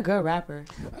actually a good rapper.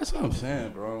 That's what I'm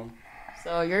saying, bro.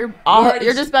 So you're already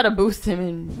just about to boost him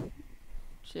and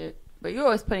shit. But you're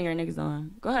always putting your niggas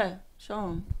on. Go ahead, show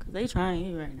them, cause they trying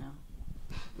you right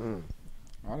now.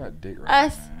 All that dick right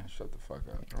Us. man. Shut the fuck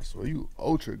up. I swear you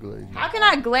ultra glazed. How can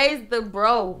I glaze the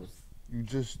bros? You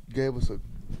just gave us a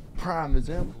prime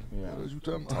example. Yeah. What you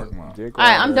talking Talking about? about. All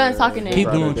right, I'm done talking to Keep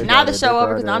you. doing what you're Now doing. the show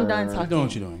over because I'm done Keep talking. doing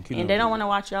what you're doing. Keep And doing they what don't you're want to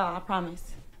watch y'all. I promise.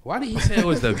 doing. Why did he say it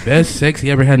was the best sex he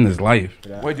ever had in his life?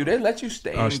 Wait, do they let you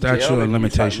stay in Statute jail of if you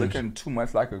limitations. start looking too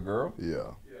much like a girl?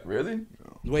 Yeah. Really?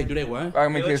 Wait, do they what? I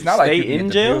mean, They let it's you not like stay you can in get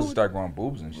the jail? pills and start growing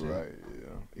boobs and shit. Right.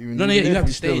 Yeah. Even No, even you if have to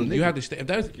he's still stay. a You nigga. have to stay. If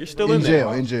that's You're still in in jail.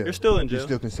 there. In jail. You're still in jail. You're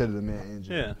still considered a man in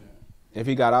jail. Yeah. If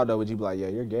he got out though, would you be like, yeah,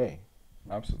 you're gay?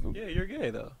 Absolutely. Yeah, you're gay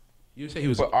though. you say he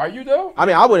was. But are you though? I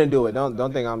mean, I wouldn't do it. Don't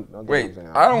think I'm. Don't think Wait, I'm saying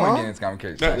I don't want to get in this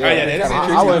conversation. Yeah, that's I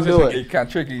interesting. wouldn't do it. It's kind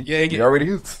of tricky. Yeah, you already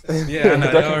Yeah, I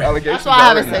know. ducking Already. allegations That's why I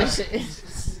haven't already. said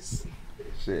shit.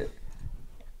 Shit.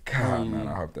 God, man,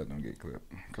 I hope that don't get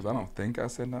clipped. Because I don't think I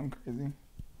said nothing crazy.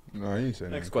 No, he ain't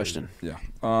saying Next that. question. Yeah.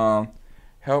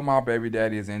 Help my baby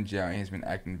daddy is in jail and he's been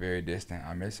acting very distant.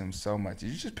 I miss him so much. Did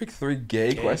you just pick 3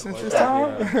 gay questions this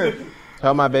time?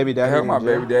 Help my baby daddy. Help in my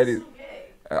jail. baby daddy.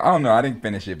 I don't know. I didn't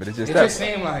finish it, but it's just It that. just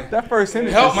seemed like That first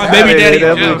sentence. help just my sounded- baby daddy.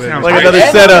 Yeah, in jail definitely. sounds Like right. another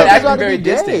And setup. acting That's very gotta be gay.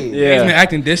 distant. He's been Yeah.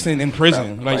 acting distant in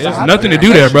prison. Like there's how- nothing to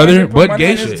do there, brother. Put But money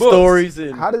gay in his shit. book. Stories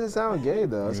and How does it sound gay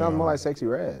though? It sounds more like Sexy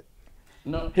Red.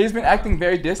 No. He's been acting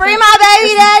very distant. Free my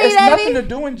baby daddy, It's nothing baby. to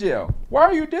do in jail. Why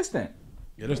are you distant?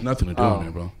 Yeah, there's nothing to do in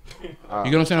there, bro. You get what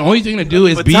I'm saying? The only thing to do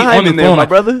is put be time on the in there, phone. my Like,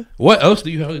 brother. what else do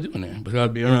you have to do in there?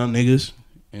 Besides be around niggas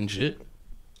and shit.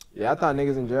 Yeah, I thought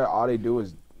niggas in jail all they do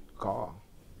is call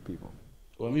people.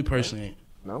 Well, me personally,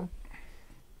 No,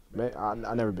 I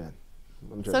never been.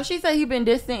 I'm So tripping. she said he been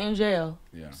distant in jail.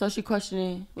 Yeah. So she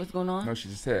questioning what's going on. No, she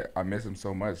just said, I miss him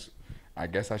so much. I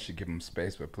guess I should give him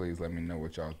space, but please let me know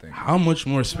what y'all think. how much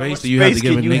more space much do you have to space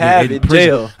give a can you nigga have in in prison?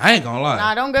 jail? I ain't gonna lie.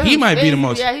 Nah, don't go. He might be the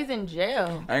most. Yeah, he's in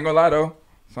jail. I ain't gonna lie though.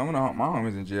 Some of my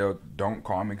homies in jail don't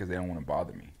call me because they don't want to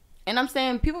bother me. And I'm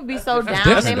saying people be so down.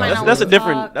 different, They might though. not That's a wanna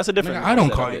different. talk. That's a different. Nigga, I don't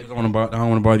setup. call you. I don't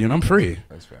want to bother you, and I'm free.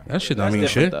 That's fair. That shit don't That's mean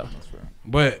different shit. though. That's fair.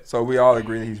 But So we all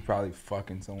agree that he's probably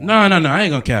fucking someone. no, I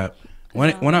ain't gonna cap.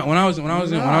 When I was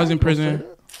in prison,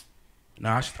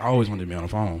 I always wanted to be on the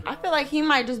phone. I feel like he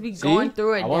might just be going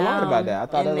through it I wasn't down. lying about that. I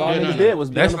thought and that's all then- niggas did was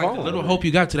be That's on the like the phone. little hope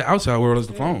you got to the outside world is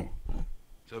the phone.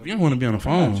 So if you don't want to be on the So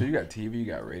phone, you got TV, you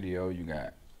got radio, you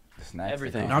got snacks.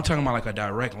 Everything. no, I'm talking about like a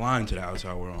direct line to the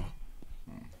outside world.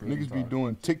 Niggas be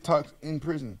doing TikToks in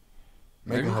prison.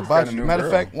 Making Niggas just got a hibachi. new Matter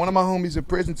of girl. fact, one of my homies in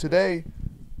prison today,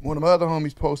 one of my other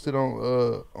homies posted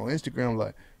on Instagram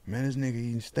like, man, this nigga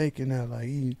eating steak in there. Like,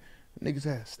 niggas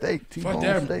had steak, T-bone Fuck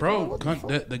that, steak. bro. What the Gun,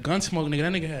 fuck? the gun smoke nigga,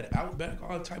 that nigga had Outback,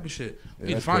 all type of shit. You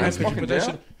can that's find that crazy. picture, Smoking put that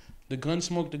down? shit. The gun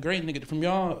smoke, the great nigga from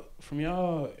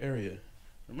y'all area.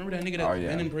 Remember that nigga that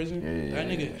been in prison? Yeah, that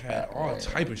nigga had all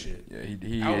type of shit. Yeah,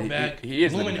 he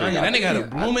is blooming living onion. That nigga had a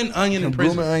blooming onion in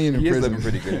Blooming prison. onion in He is prison. living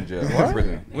pretty good in jail. What?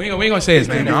 Prison. We ain't gonna say his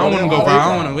name. I don't want to go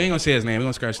viral. We ain't gonna say his name. We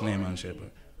gonna scratch the name out and shit.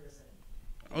 But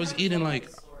I was eating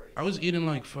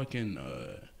like fucking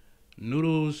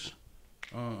noodles,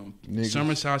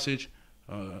 summer sausage,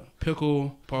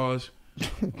 pickle,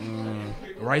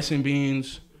 rice and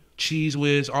beans, cheese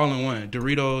whiz, all in one,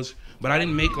 Doritos. But I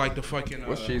didn't make like the fucking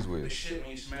what's cheese whiz? The shit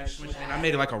when you smash it. I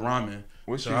made it like a ramen.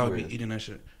 What's so cheese I would whiz? be eating that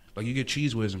shit. Like you get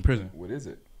cheese whiz in prison. What is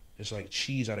it? It's like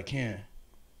cheese out of can.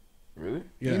 Really?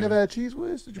 Yeah. You never had cheese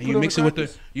whiz? Did And you mix it with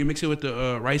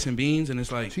the rice and beans, and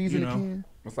it's like cheese you in a know. can?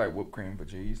 It's like whipped cream for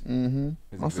cheese. Mm-hmm.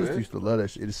 Is My it sister good? used to love that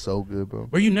shit. It is so good, bro.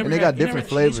 Bro, you never. And they got different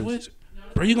flavors.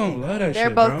 Bro, you gonna love that They're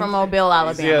shit, both bro. from Mobile,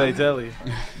 Alabama. Yeah, they tell you.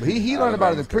 But he learned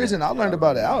about it in prison. I learned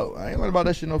about it out. I ain't learned about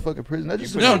that shit in no fucking prison. That's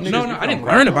just No, some shit no, niggas I didn't do.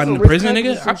 learn about it in Some prison, Ritz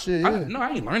nigga. crackers and shit, yeah. No, I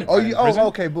ain't learning Oh, about it in prison.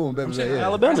 okay, boom, baby. saying Yeah.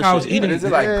 Alabama That's how I was shit. eating Is it.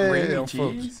 it like Yeah, creamy yeah,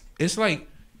 cheese? It's like it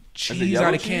cheese yellow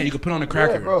out of can. cheese? You can put on a Yeah,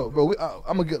 cracker. bro.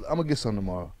 I'm gonna get some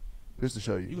tomorrow, just to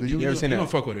show you. You ever seen you that? gonna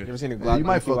fuck with You ever it? seen the Yeah, Glock you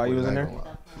might Dookie fuck while with you was it, in I there? ain't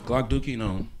gonna lie. Glock Dookie,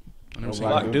 no. I never seen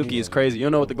Glock Glock. Dookie is crazy. You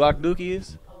don't know what the Glock Dookie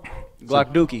is?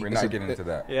 Glock Dookie. We're not getting into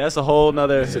that. Yeah, that's a whole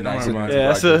nother. It's a nice one. Yeah,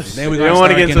 that's a. Then we You gonna don't want to start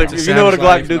get getting into. into If you know what a Savage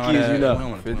Glock Life and all Dookie is, that. you know. We don't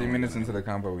wanna 50 know. minutes into the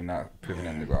combo, we're not pivoting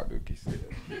into Glock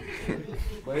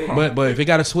Dookies. But if it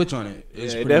got a switch on it, Yeah,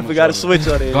 it's it pretty definitely much got a over. switch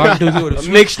on it. Glock Dookie with a A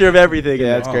switch. mixture of everything.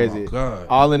 Yeah, that's Oh, crazy. my God.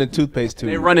 All in the toothpaste tube.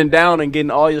 They running down and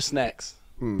getting all your snacks.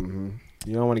 Mm-hmm.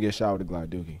 You don't want to get shot with a Glock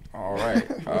Dookie. All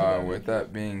right. With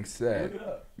that being said,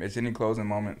 Mitch, any closing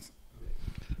moments?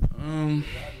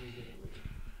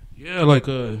 Yeah, like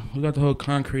we got the whole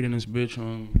concrete in this bitch.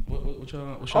 What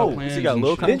y'all plans? you got and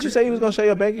Lil shit? Didn't you say you was gonna show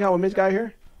your bank account when Mitch got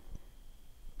here?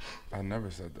 I never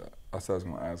said that. I said I was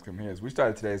going to ask him. We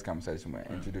started today's conversation with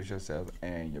introduce yourself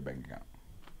and your bank account.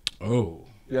 Oh,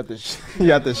 You have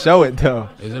to show it though.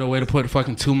 is it a way to put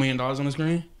fucking $2 million on the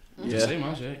screen? Yeah. Say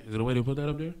my shit. Is it a way to put that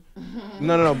up there?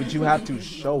 No, but you have to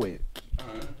show it.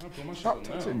 Alright, I'll put my shit Stop up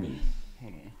now. touching me.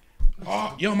 Hold on.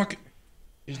 Oh, yo,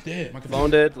 it's dead. My Phone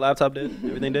dead, laptop dead,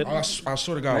 everything dead. I swear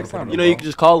to God. Next time, You know, you can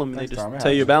just call them and they Next just time,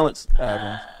 tell you your balance.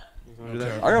 I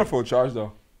got a full charge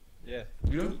though. Yeah.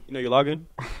 You know? You know your login?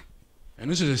 And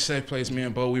this is a safe place, me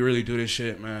and Bo. We really do this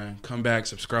shit, man. Come back,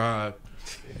 subscribe.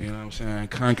 You know what I'm saying?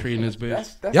 Concrete in this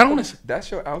bitch. Y'all don't want to.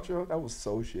 That's your outro? That was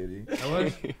so shitty. That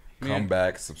was? Come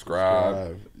back,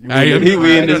 subscribe. Hey,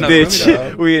 We in this no,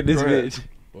 bitch. We in this Go ahead. bitch.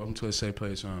 Welcome to a safe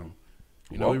place.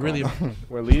 You know, we really.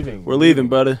 We're leaving. We're leaving,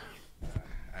 brother.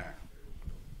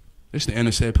 This is the end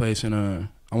of safe place, and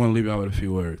I want to leave y'all with a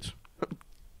few words.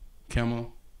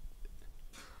 Camo.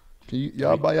 Can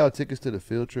y'all buy y'all tickets to the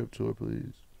field trip tour,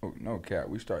 please? Oh, no, Cat.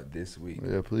 We start this week.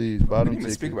 Yeah, please buy We them didn't even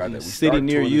tickets. speak about that. We City start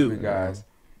near tour this you. week, guys.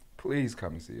 Please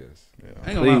come and see us.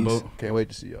 I ain't gonna lie, Please. Bo. Can't wait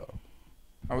to see y'all.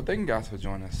 I would thank you guys for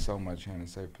joining us so much here in a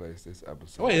safe place this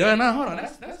episode. Wait, no, hold on.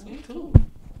 That's me too.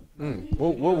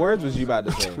 What words was you about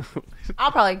to say?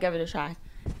 I'll probably give it a try.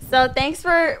 So thanks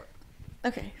for.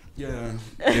 Okay. Yeah,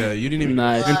 you didn't even.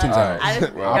 Nice. Empty All time. I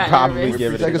just Well, got I'll probably nervous.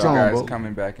 give it a Take us you home, guys bro.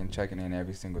 coming back and checking in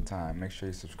every single time. Make sure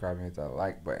you subscribe and hit that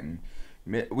like button.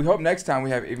 We hope next time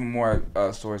we have even more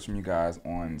stories from you guys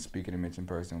on Speaking to Mitch in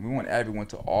person. We want everyone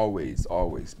to always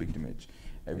speak to Mitch.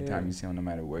 Every time you see him, no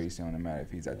matter where you see him, no matter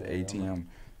if he's at the ATM,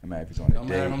 no matter if he's on a No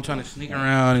matter if date, I'm trying to sneak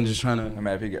around and just trying no to.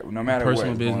 matter if no matter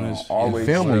Personal what is going on, business. always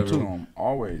And film speak him, to too. him.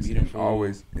 Always, Meet him for-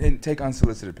 always, and take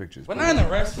unsolicited pictures. But not in the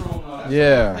restroom.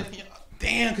 Yeah.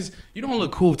 Damn, because you don't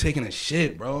look cool taking a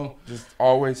shit, bro. Just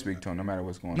always speak to him, no matter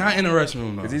what's going Not on. in the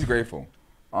restroom, though. Because he's grateful.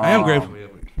 I am grateful. Yeah,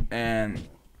 And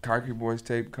Concrete Boys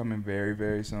tape coming very,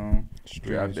 very soon.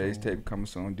 Draft Days tape coming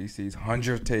soon. DC's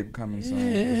 100th tape coming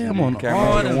soon. Yeah, I'm on Camo-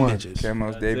 all them bitches.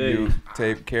 Camo's I debut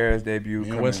tape, Kara's debut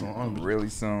Yeah, West on coming them. really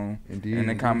soon. Indeed. In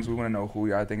the comments, we want to know who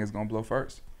y'all think is going to blow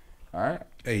first. All right?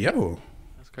 Hey, yo.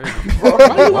 That's crazy. Why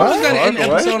you always got to end the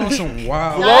episode on some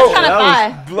wild? No, that's kind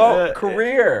of fine. Blow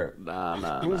career.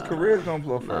 Nah. Whose career is going to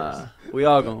blow first? Nah. We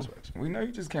all gonna. We know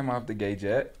you just came off the gay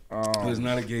jet. It was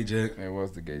not a gay jet. It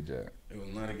was the gay jet. It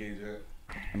was not a gay jet.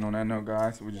 And on that note,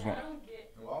 guys, we just want.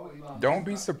 Don't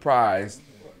be surprised.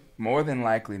 More than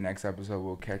likely, next episode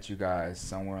we'll catch you guys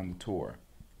somewhere on the tour.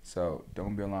 So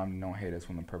don't be alarmed and don't hate us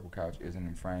when the purple couch isn't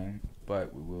in frame.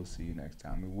 But we will see you next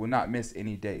time. We will not miss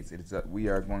any dates. It's we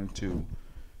are going to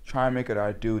try and make it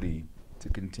our duty to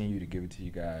continue to give it to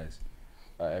you guys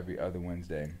every other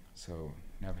Wednesday. So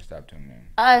never stop tuning in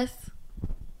Us.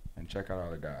 and check out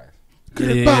all the guys.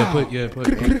 Put.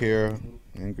 And Kara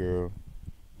and girl.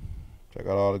 Check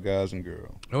out all the guys and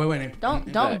girl. Oh, wait. Don't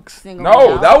single me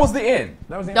No, out. that was the end.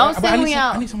 Don't But I single need me some-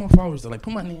 out. I need some more followers to like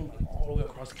put my name like, all the way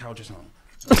across the couch or something.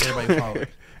 Everybody follow.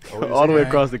 All the way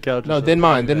across the couch. No, then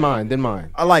mine.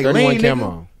 I like 31 lean, camera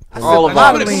nigga. on. All of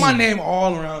I'm gonna ours. put my name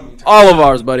all around me. All of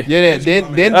ours, buddy. Yeah,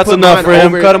 then That's put enough mine for him.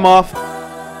 over- Cut him off.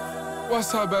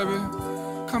 What's up, baby?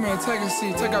 Come here, take a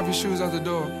seat. Take off your shoes out the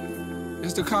door.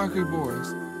 It's the Concrete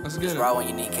Boys. Let's get it. Raw when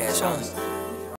you need cash on. Trust.